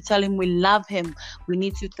 We need to tell him we love him. We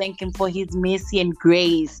need to thank him for his mercy and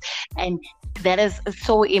grace. And that is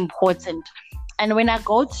so important. And when I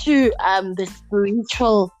go to the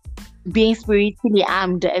spiritual, being spiritually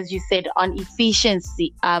armed, as you said, on Ephesians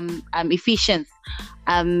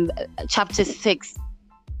chapter 6,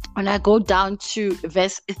 when I go down to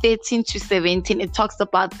verse 13 to 17, it talks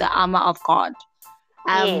about the armor of God.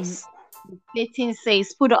 Yes. 13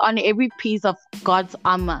 says, put on every piece of God's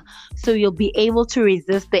armor so you'll be able to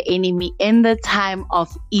resist the enemy in the time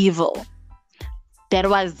of evil. That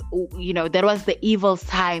was the evil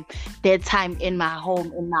time, that time in my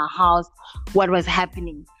home, in my house, what was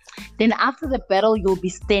happening. Then after the battle, you'll be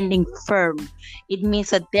standing firm. It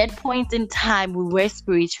means at that point in time, we were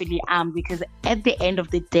spiritually armed, because at the end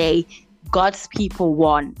of the day, God's people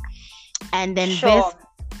won. And then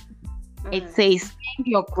it says, stand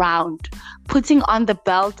your ground, putting on the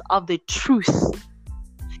belt of the truth.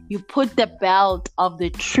 You put the belt of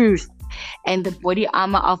the truth and the body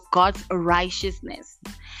armor of God's righteousness.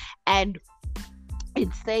 And it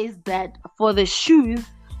says that for the shoes,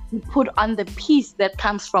 you put on the peace that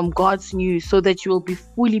comes from God's news, so that you will be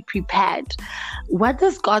fully prepared. What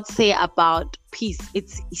does God say about peace?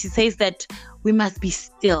 He says that we must be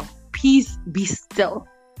still. Peace, be still.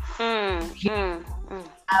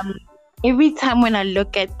 Every time when I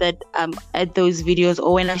look at that, at those videos,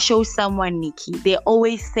 or when I show someone Nikki, they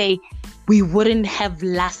always say we wouldn't have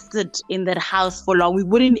lasted in that house for long. We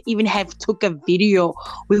wouldn't even have took a video.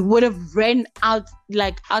 We would have ran out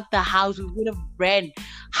the house. We would have ran.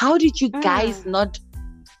 How did you guys not?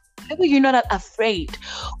 Why were you not afraid?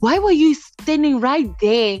 Why were you standing right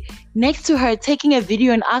there next to her, taking a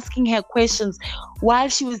video and asking her questions while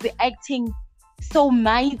she was acting so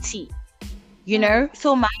mighty?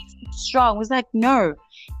 So mighty. Strong. It was like, no,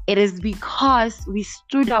 it is because we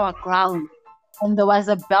stood our ground, and there was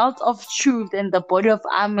a belt of truth, and the body of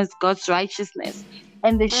armor is God's righteousness,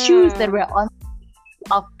 and the shoes that were on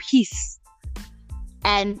of peace.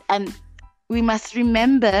 And we must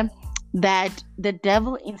remember that the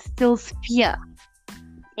devil instills fear.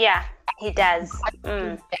 Yeah, he does.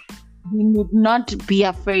 We need not be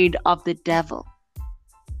afraid of the devil.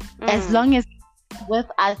 As long as with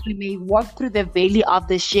us, we may walk through the valley of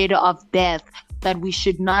the shadow of death, but we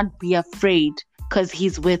should not be afraid, because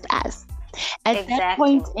he's with us. At that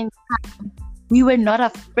point in time, we were not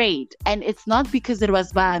afraid, and it's not because it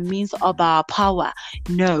was by means of our power.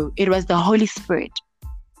 No, it was the Holy Spirit.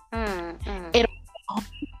 It was the Holy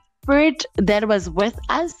Spirit that was with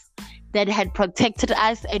us, that had protected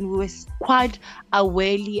us, and we were quite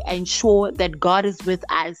awarely and sure that God is with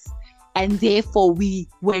us, and therefore we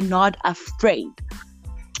were not afraid.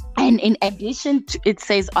 And in addition to, it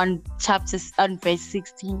says on verse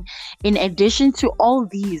 16, in addition to all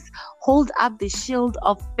these, hold up the shield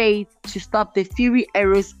of faith to stop the fiery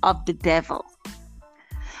arrows of the devil.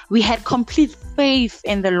 We had complete faith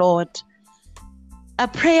in the Lord. A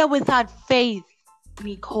prayer without faith,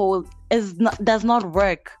 Nicole, does not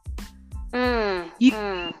work. You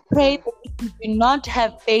pray, but if you do not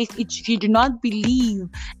have faith, if you do not believe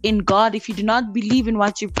in God, if you do not believe in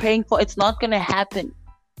what you're praying for, it's not going to happen.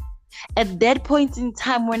 At that point in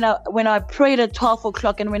time, when I prayed at 12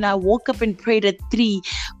 o'clock and when I woke up and prayed at 3,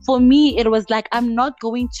 for me, it was like, I'm not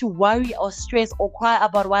going to worry or stress or cry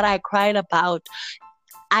about what I cried about.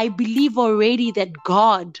 I believe already that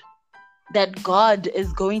God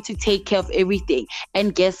is going to take care of everything.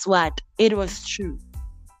 And guess what? It was true.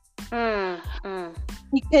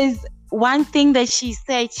 Because one thing that she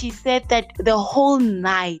said that the whole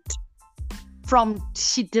night,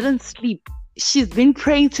 she didn't sleep. She's been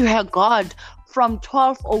praying to her God from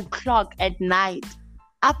 12 o'clock at night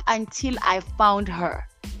up until I found her.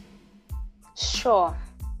 Sure.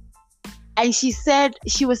 And she said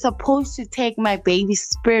she was supposed to take my baby's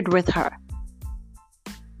spirit with her.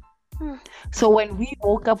 So when we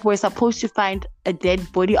woke up, we're supposed to find a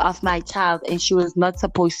dead body of my child, and she was not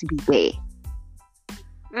supposed to be there.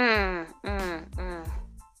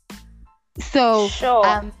 So,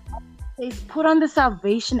 sure. Put on the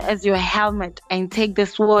salvation as your helmet and take the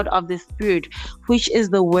sword of the Spirit, which is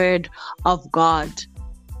the word of God.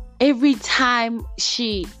 Every time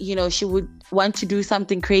she would want to do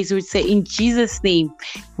something crazy, would say, in Jesus' name,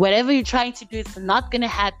 whatever you're trying to do, it's not going to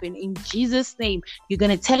happen. In Jesus' name, you're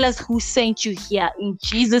going to tell us who sent you here. In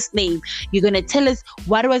Jesus' name, you're going to tell us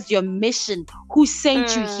what was your mission, who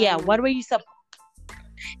sent you here, what were you supposed to do?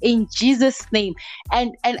 In Jesus' name.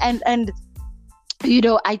 And I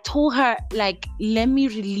told her, like, let me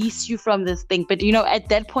release you from this thing. But, at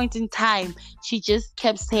that point in time, she just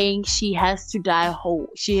kept saying she has to die home.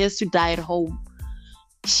 She has to die at home.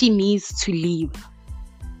 She needs to leave.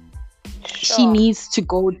 Sure. She needs to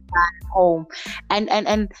go back home.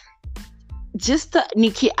 And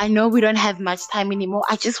Nikki, I know we don't have much time anymore.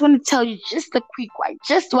 I just want to tell you just a quick one,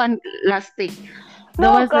 just one last thing.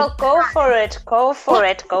 No, girl, go for it. Go for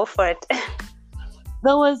it.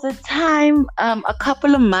 There was a time a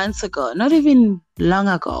couple of months ago, not even long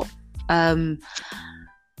ago.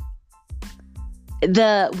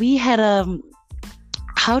 We had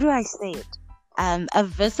how do I say it? A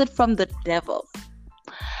visit from the devil,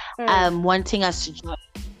 wanting us to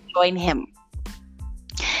join him,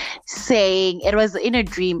 saying it was in a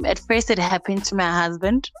dream. At first, it happened to my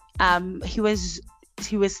husband. He was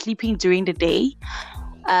sleeping during the day,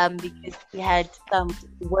 because he had some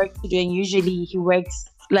work to do, and usually he works,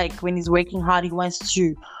 like when he's working hard, he wants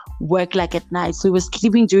to work like at night. So he was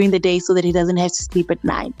sleeping during the day so that he doesn't have to sleep at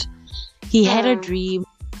night. He had a dream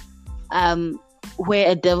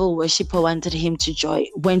where a devil worshipper wanted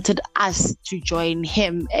us to join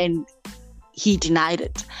him, and he denied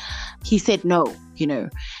it. He said no,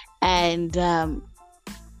 and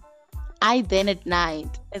I then at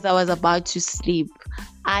night, as I was about to sleep,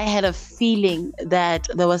 I had a feeling that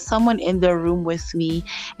there was someone in the room with me,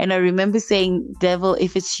 and I remember saying, "Devil,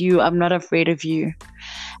 if it's you, I'm not afraid of you."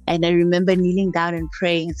 And I remember kneeling down and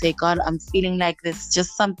praying and say, "God, I'm feeling like there's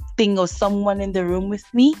just something or someone in the room with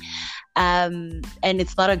me. And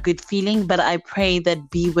it's not a good feeling, but I pray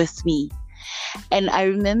that be with me." And I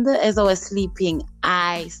remember as I was sleeping,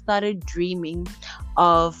 I started dreaming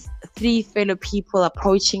of 3 fellow people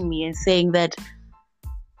approaching me and saying that,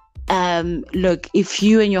 look, if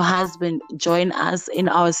you and your husband join us in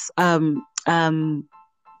our,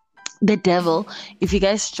 the devil, if you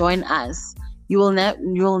guys join us, you'll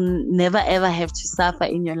never ever have to suffer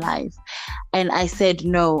in your life. And I said,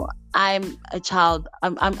 no, I'm a child.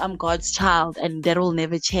 I'm God's child, and that will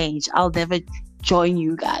never change. I'll never join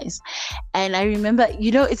you guys. And I remember,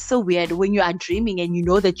 it's so weird when you are dreaming and you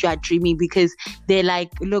know that you are dreaming, because they're like,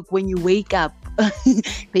 look, when you wake up,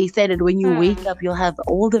 they said that when you wake up, you'll have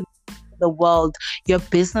all the world. Your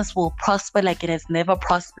business will prosper like it has never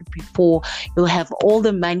prospered before. You'll have all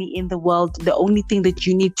the money in the world. The only thing that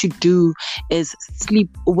you need to do is sleep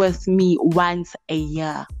with me once a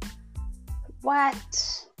year.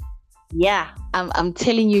 What? Yeah, I'm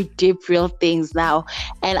telling you deep, real things now.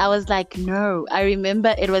 And I was like, no. I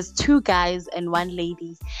remember it was 2 guys and 1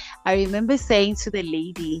 lady. I remember saying to the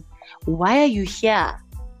lady, "Why are you here?"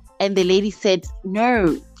 And the lady said,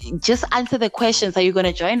 "No, just answer the questions. Are you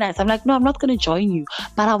going to join us?" I'm like, "No, I'm not going to join you,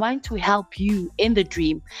 but I want to help you in the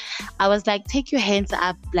dream." I was like, "Take your hands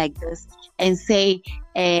up like this and say,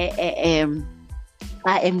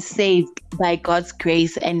 I am saved by God's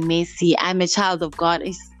grace and mercy. I'm a child of God."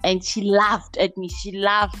 And she laughed at me. She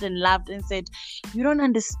laughed and said, "You don't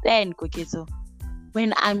understand, Koketo.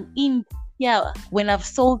 When I'm in here, when I've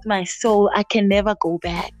sold my soul, I can never go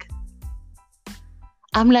back."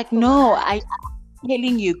 I'm like, "No, I'm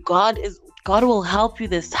telling you, God will help you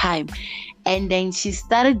this time." And then she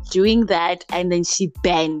started doing that, and then she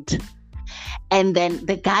bent. And then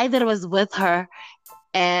the guy that was with her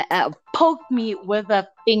poked me with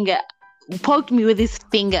his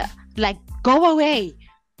finger, like, "Go away,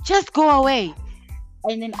 just go away."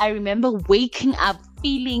 And then I remember waking up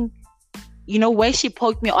feeling, where she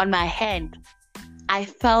poked me on my hand, I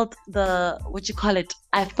felt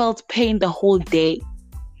I felt pain the whole day.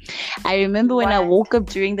 I remember when I woke up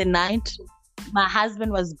during the night, my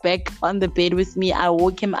husband was back on the bed with me. I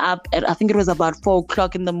woke him up at, I think it was about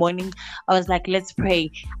 4:00 in the morning. I was like, "Let's pray."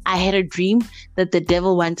 I had a dream that the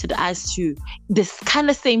devil wanted us to, this kind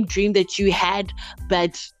of same dream that you had,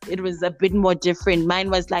 but it was a bit more different. Mine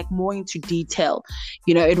was like more into detail.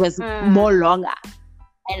 It was more longer.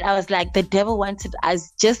 And I was like, the devil wanted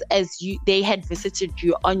us, just as they had visited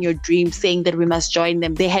you on your dream saying that we must join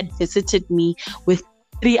them. They had visited me with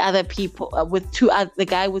 3 other people, the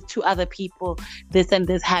guy with 2 other people. This and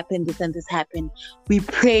this happened. We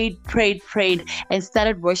prayed and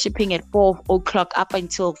started worshiping at 4:00 up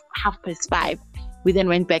until 5:30. We then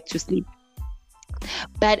went back to sleep.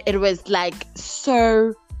 But it was like,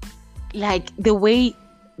 so, like the way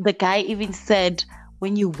the guy even said,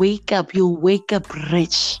 when you wake up, you'll wake up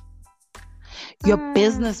rich. Your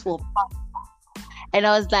business will prosper. And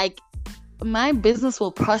I was like, my business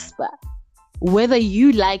will prosper. Whether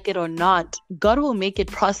you like it or not, God will make it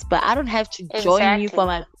prosper. I don't have to join you for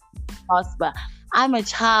my prosper. I'm a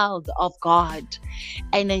child of God.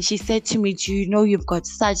 And then she said to me, "Do you know you've got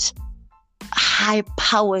such high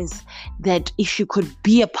powers that if you could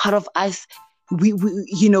be a part of us, we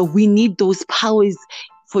need those powers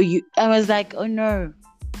for you." I was like, "Oh no,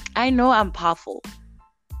 I know I'm powerful.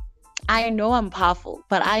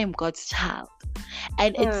 But I am God's child."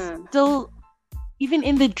 And it's still, even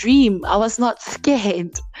in the dream, I was not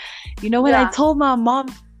scared. When I told my mom,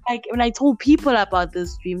 like when I told people about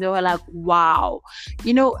this dream, they were like, wow.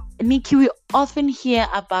 Nikki, we often hear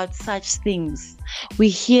about such things. We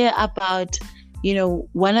hear about,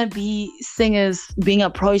 wannabe singers being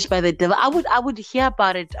approached by the devil. I would hear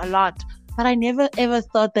about it a lot, but I never ever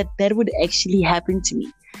thought that would actually happen to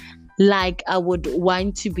me. Like I would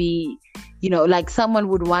want to be, like someone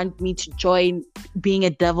would want me to join being a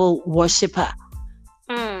devil worshipper.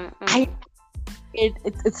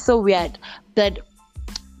 It's so weird.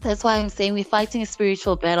 That's why I'm saying we're fighting a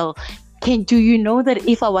spiritual battle. Do you know that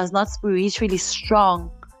if I was not spiritually strong,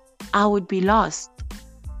 I would be lost?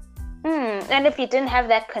 And if you didn't have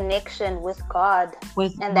that connection with God,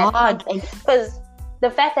 because the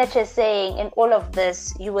fact that you're saying in all of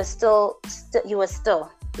this, you were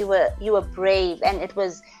brave, and it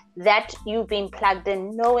was that you being plugged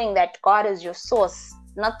in, knowing that God is your source,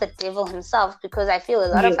 not the devil himself. Because I feel a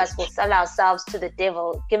lot of us will sell ourselves to the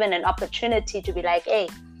devil, given an opportunity to be like, hey,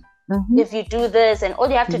 if you do this, and all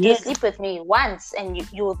you have to do is sleep with me once, and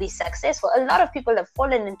you will be successful. A lot of people have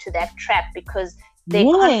fallen into that trap because their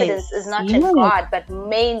confidence is not in God, but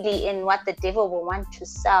mainly in what the devil will want to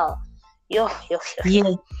sell.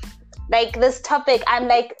 Like this topic, I'm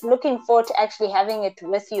like looking forward to actually having it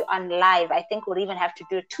with you on live. I think we'll even have to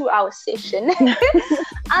do a 2-hour session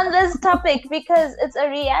on this topic, because it's a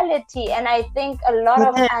reality, and I think a lot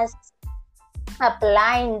of us are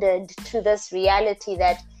blinded to this reality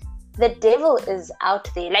that the devil is out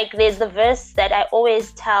there. Like there's the verse that I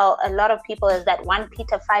always tell a lot of people, is that 1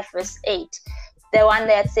 Peter 5 verse 8. The one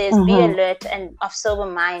that says, be alert and of sober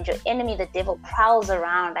mind. Your enemy, the devil, prowls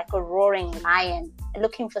around like a roaring lion,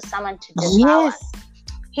 looking for someone to devour.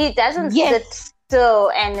 He doesn't sit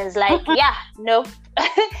still and is like, nope.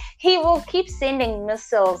 He will keep sending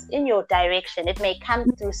missiles in your direction. It may come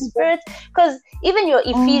through spirits, because even your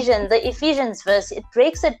the Ephesians verse, it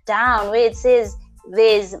breaks it down where it says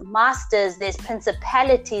there's masters, there's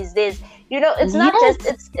principalities, there's, it's not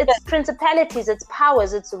just, it's principalities, it's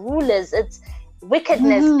powers, it's rulers, it's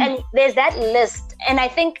wickedness, and there's that list. And I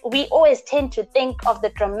think we always tend to think of the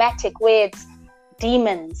dramatic where it's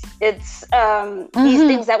demons, it's these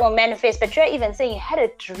things that will manifest, but you're even saying you had a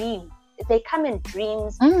dream. They come in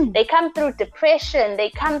dreams, they come through depression, they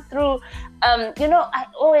come through I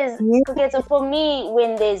always forget. So for me,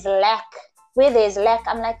 where there's lack,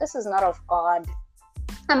 I'm like, this is not of God.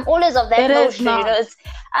 I'm always of that notion,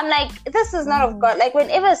 I'm like, this is not of God. Like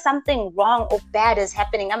whenever something wrong or bad is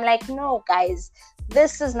happening, I'm like, no, guys,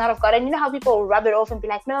 this is not of God. And you know how people rub it off and be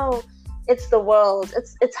like, no, it's the world.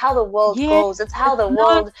 It's how the world goes. It's how the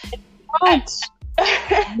world. And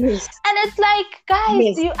it's like,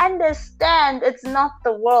 guys, do you understand? It's not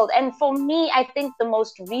the world. And for me, I think the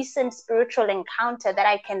most recent spiritual encounter that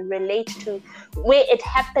I can relate to, where it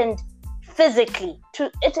happened physically,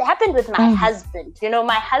 it happened with my husband.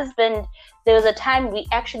 My husband, there was a time we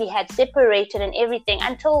actually had separated and everything,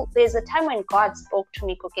 until there's a time when God spoke to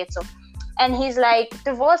me, Koketso, and he's like,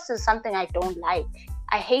 divorce is something I don't like.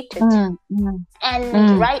 I hate it.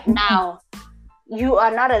 And right now, you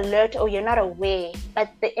are not alert, or you're not aware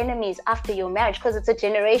that the enemy is after your marriage, because it's a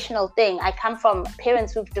generational thing. I come from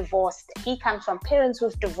parents who've divorced. He comes from parents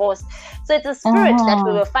who've divorced. So it's a spirit that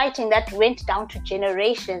we were fighting that went down to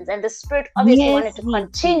generations, and the spirit obviously wanted to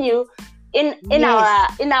continue in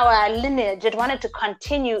our lineage. It wanted to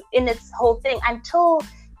continue in its whole thing until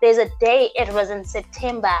there's a day. It was in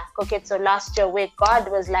September, Koketso, last year, where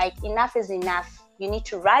God was like, enough is enough. You need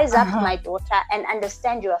to rise up, my daughter, and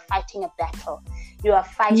understand you are fighting a battle. You are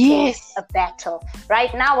fighting a battle.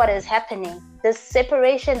 Right now, what is happening? This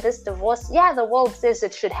separation, this divorce, the world says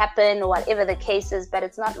it should happen, or whatever the case is, but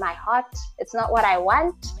it's not my heart. It's not what I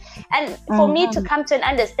want. And for me to come to an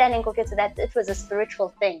understanding, okay, so that it was a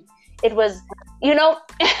spiritual thing. It was,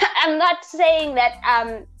 I'm not saying that,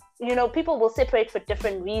 people will separate for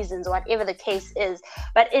different reasons, whatever the case is.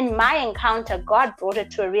 But in my encounter, God brought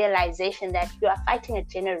it to a realization that you are fighting a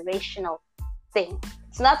generational thing.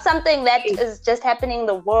 It's not something that is just happening in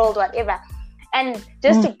the world, whatever. And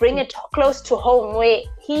just to bring it close to home, where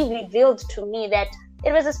he revealed to me that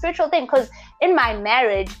it was a spiritual thing. Because in my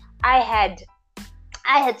marriage, I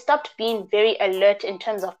had stopped being very alert in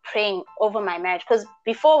terms of praying over my marriage. Because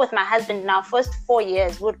before, with my husband, in our first 4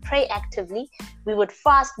 years, we would pray actively, we would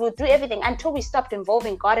fast, we would do everything until we stopped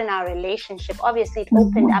involving God in our relationship. Obviously, it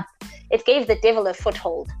opened up, it gave the devil a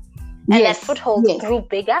foothold. And that foothold grew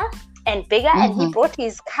bigger and bigger, and he brought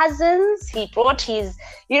his cousins, he brought his,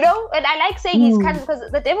 and I like saying his cousins,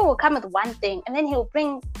 because the devil will come with one thing, and then he'll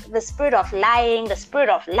bring the spirit of lying, the spirit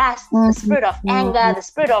of lust, the spirit of anger, the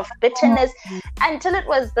spirit of bitterness, until it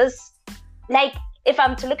was this, like, if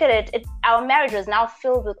I'm to look at it, our marriage was now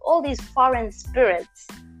filled with all these foreign spirits,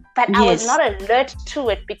 but I was not alert to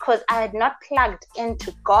it because I had not plugged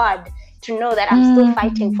into God to know that I'm still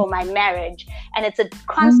fighting for my marriage, and it's a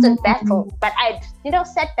constant battle. But I'd,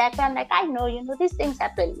 sat back and I'm like, I know, these things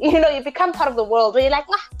happen. You become part of the world where you're like,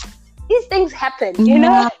 these things happen,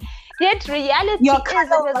 Yet reality your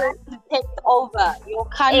carnal mind takes over. Your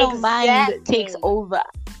carnal mind takes over.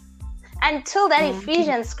 Until that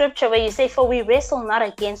Ephesians scripture where you say, for we wrestle not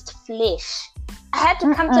against flesh. I had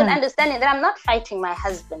to come to an understanding that I'm not fighting my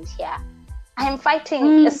husband here. I am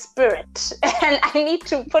fighting a spirit, and I need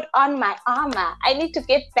to put on my armor. I need to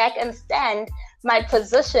get back and stand my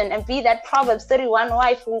position and be that Proverbs 31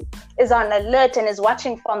 wife who is on alert and is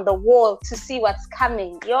watching from the wall to see what's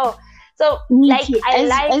coming. So, as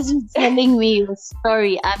you're telling me your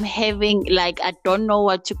story, I'm having, I don't know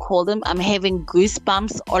what to call them. I'm having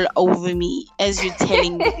goosebumps all over me as you're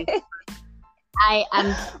telling me. I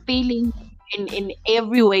am feeling in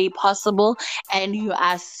every way possible, and you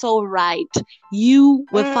are so right. You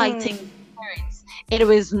were fighting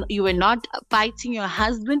spirits. You were not fighting your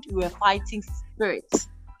husband, you were fighting spirits.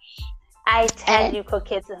 I tell you,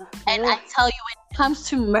 Koketso. And I tell you, when it comes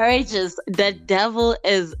to marriages, the devil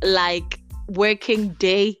is working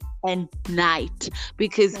day and night.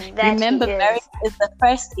 Because remember, marriage is the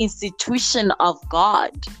first institution of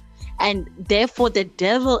God. And therefore, the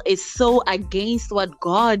devil is so against what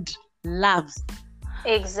God loves.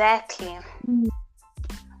 Exactly.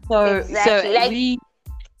 So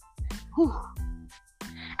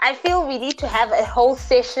I feel we need to have a whole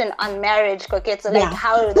session on marriage, Koketso,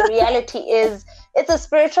 how the reality is. It's a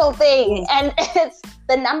spiritual thing, and it's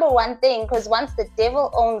the number one thing, because once the devil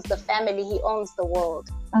owns the family, he owns the world.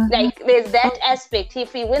 There's that aspect.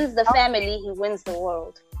 If he wins the family, he wins the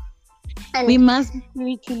world. And we must be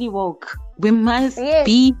spiritually woke. We must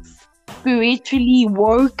be spiritually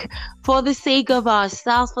woke for the sake of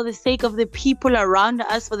ourselves, for the sake of the people around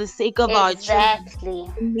us, for the sake of our children.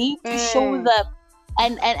 We need to show them.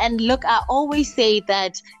 And look, I always say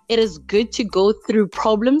that it is good to go through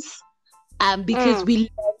problems because we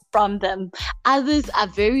learn from them. Others are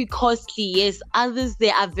very costly, yes. Others,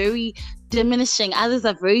 they are very diminishing. Others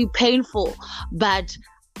are very painful. But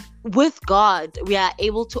with God, we are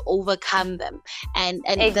able to overcome them. And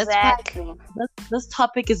exactly. That's why this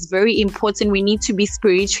topic is very important. We need to be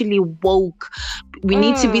spiritually woke. We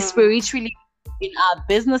need to be spiritually in our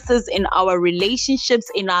businesses, in our relationships,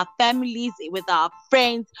 in our families, with our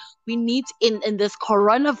friends. We need, in this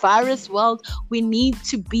coronavirus world, we need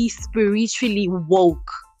to be spiritually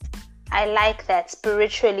woke. I like that,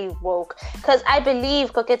 spiritually woke. Because I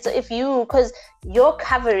believe, Koketso, because you're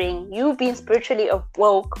covering, you being spiritually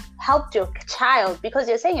woke helped your child, because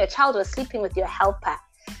you're saying your child was sleeping with your helper.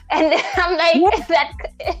 And I'm like, imagine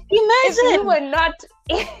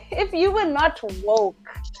if you were not woke,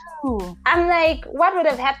 I'm like, what would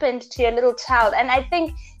have happened to your little child? And I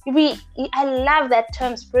think I love that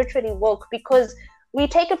term, spiritually woke, because we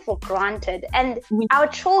take it for granted. And our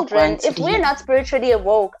children, if we're not spiritually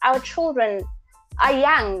awoke, our children are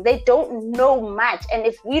young. They don't know much. And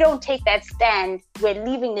if we don't take that stand, we're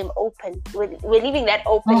leaving them open. We're leaving that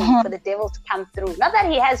open for the devil to come through. Not that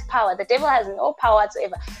he has power. The devil has no power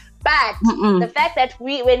whatsoever. But the fact that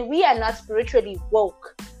when we are not spiritually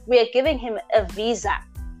woke, we are giving him a visa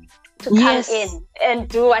to come in and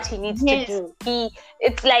do what he needs to do.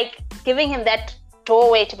 It's like giving him that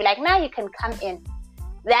doorway to be like, now you can come in.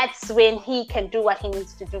 That's when he can do what he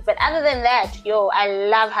needs to do. But other than that, I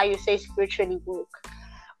love how you say spiritually woke.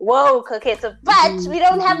 Okay, but we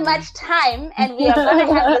don't have much time, and we are going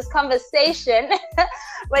to have this conversation.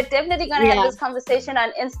 We're definitely going to have this conversation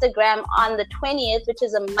on Instagram on the 20th, which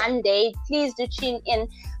is a Monday. Please do tune in.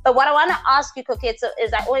 But what I want to ask you, Koketso,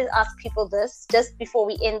 is I always ask people this just before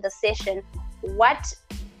we end the session. What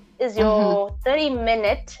is your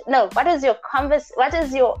what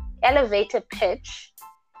is your elevator pitch?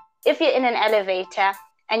 If you're in an elevator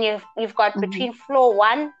and you've got between floor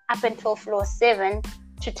 1 up until floor 7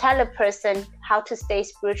 to tell a person how to stay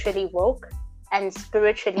spiritually woke and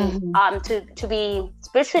spiritually to be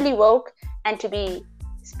spiritually woke and to be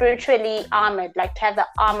spiritually armored, like to have the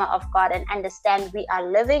armor of God and understand we are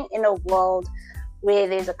living in a world where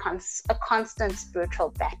there's a constant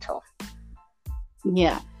spiritual battle.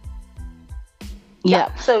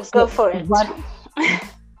 So go for it.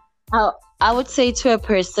 I would say to a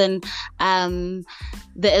person,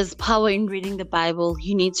 there is power in reading the Bible.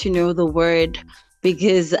 You need to know the word,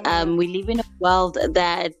 because we live in a world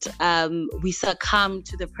that we succumb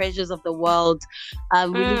to the pressures of the world.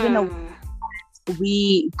 We live in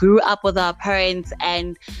we grew up with our parents,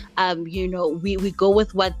 and we go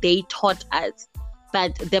with what they taught us.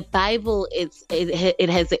 but the Bible, it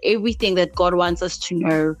has everything that God wants us to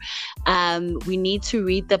know. We need to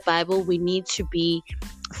read the Bible. We need to be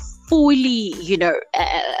fully,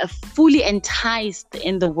 fully enticed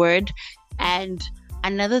in the word. And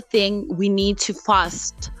another thing, we need to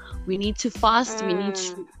fast. We need to fast. We need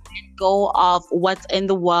to let go of what's in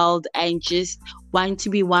the world and just want to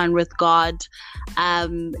be one with God.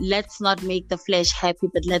 Let's not make the flesh happy,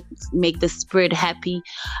 but let's make the spirit happy.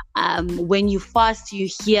 When you fast, you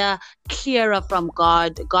hear clearer from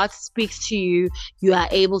God. God speaks to you. You are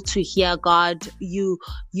able to hear God. You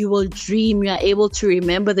will dream. You are able to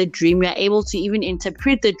remember the dream. You are able to even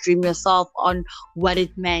interpret the dream yourself on what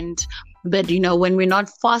it meant. But when we're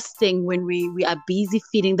not fasting, when we are busy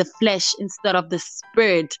feeding the flesh instead of the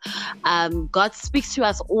spirit, God speaks to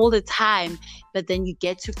us all the time, but then you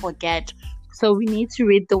get to forget. So we need to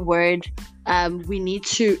read the word. We need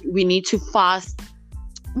to fast.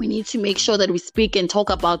 We need to make sure that we speak and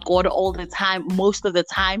talk about God all the time, most of the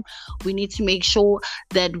time. We need to make sure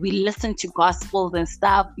that we listen to gospels and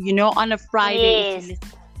stuff. On a Friday, if you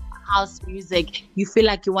listen house music, you feel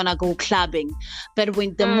like you want to go clubbing. But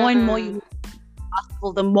when the more and more you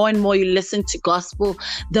gospel, the more and more you listen to gospel,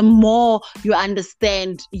 the more you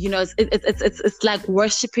understand. It's like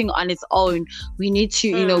worshiping on its own. We need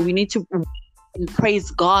to praise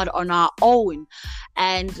God on our own.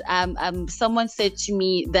 And someone said to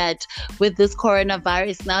me that with this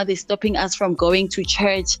coronavirus now, they're stopping us from going to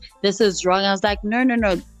church. This is wrong. I was like, no.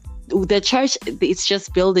 The church, it's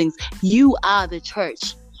just buildings. You are the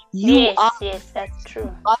church. Yes, that's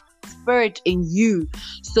true. God's spirit in you.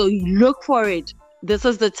 So you look for it. This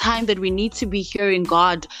is the time that we need to be hearing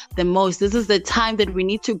God the most. This is the time that we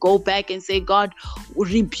need to go back and say, God,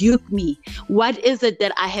 rebuke me. What is it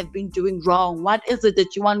that I have been doing wrong? What is it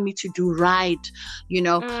that you want me to do right?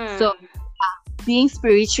 So being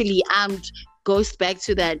spiritually armed goes back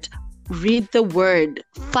to that. Read the word,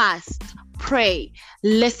 fast, pray,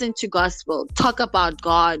 listen to gospel, talk about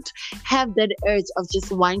God, have that urge of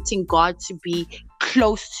just wanting God to be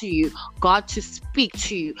close to you, God to speak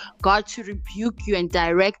to you, God to rebuke you and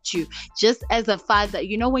direct you. Just as a father,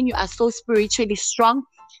 when you are so spiritually strong,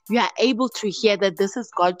 you are able to hear that this is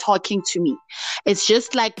God talking to me. It's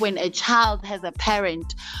just like when a child has a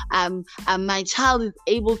parent. My child is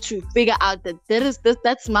able to figure out that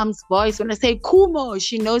that's mom's voice. When I say Kumo,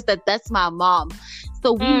 she knows that that's my mom.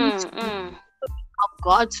 So we need to of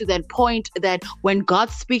God to that point that when God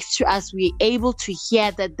speaks to us, we're able to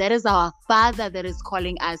hear that is our Father that is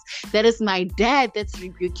calling us. That is my dad that's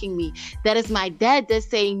rebuking me. That is my dad that's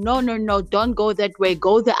saying, no, don't go that way,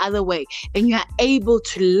 go the other way. And you are able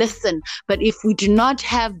to listen. But if we do not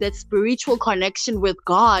have that spiritual connection with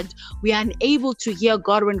God, we are unable to hear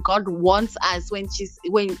God when God wants us, when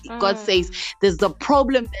God says, there's a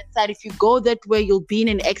problem that side. If you go that way, you'll be in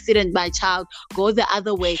an accident, my child. Go the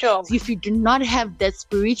other way. Sure. So if you do not have that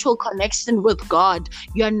spiritual connection with God,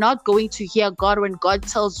 you are not going to hear God when God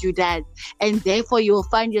tells you that. And therefore, you will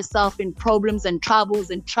find yourself in problems and troubles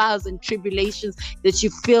and trials and tribulations that you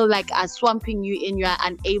feel like are swamping you and you are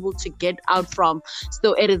unable to get out from.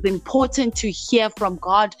 So it is important to hear from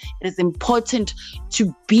God. It is important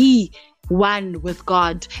to be one with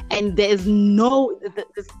God, and there's no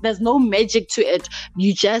magic to it.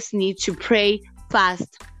 You just need to pray,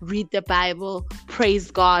 fast, read the Bible,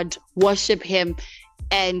 praise God, worship Him,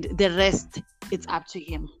 and the rest, it's up to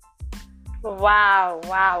Him. Wow,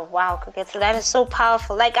 Cookette. So that is so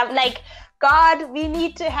powerful. I'm like, God, we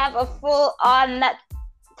need to have a full-on,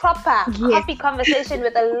 proper coffee conversation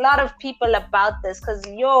with a lot of people about this, because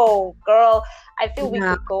girl, I feel we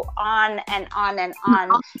could go on and on and on.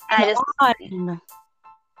 Thank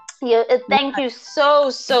you so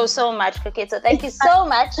much, Cookette. So thank you so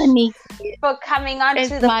much for coming on to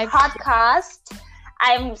the podcast.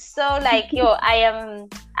 I'm so I'm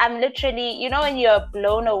literally, when you're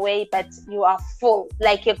blown away, but you are full.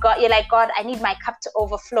 You're like, God, I need my cup to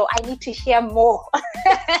overflow. I need to hear more.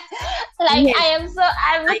 I'm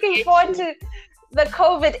looking forward to the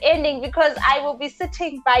COVID ending, because I will be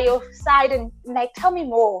sitting by your side and tell me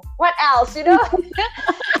more. What else, and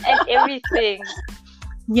everything.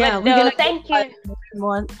 Yeah, thank you.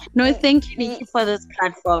 Thank you for this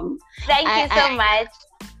platform. Thank you so much.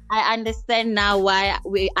 I understand now why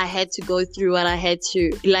I had to go through what I had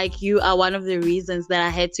to. You are one of the reasons that I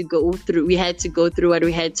had to go through. We had to go through what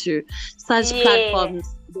we had to. Such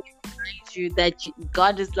platforms remind you that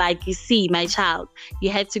God is like, you see, my child, you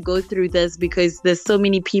had to go through this because there's so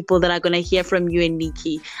many people that are going to hear from you and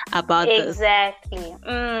Nikki about this. Exactly.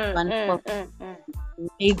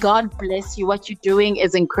 May God bless you. What you're doing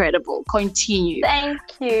is incredible. Continue. Thank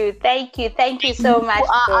you so much,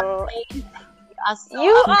 girl. are so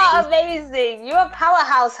You are amazing. You're a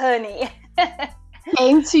powerhouse, honey.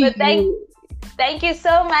 Same to you. Thank you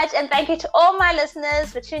so much. And thank you to all my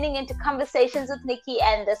listeners for tuning into Conversations with Nikki.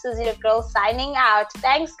 And this is your girl signing out.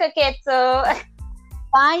 Thanks, Koketso.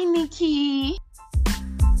 Bye, Nikki.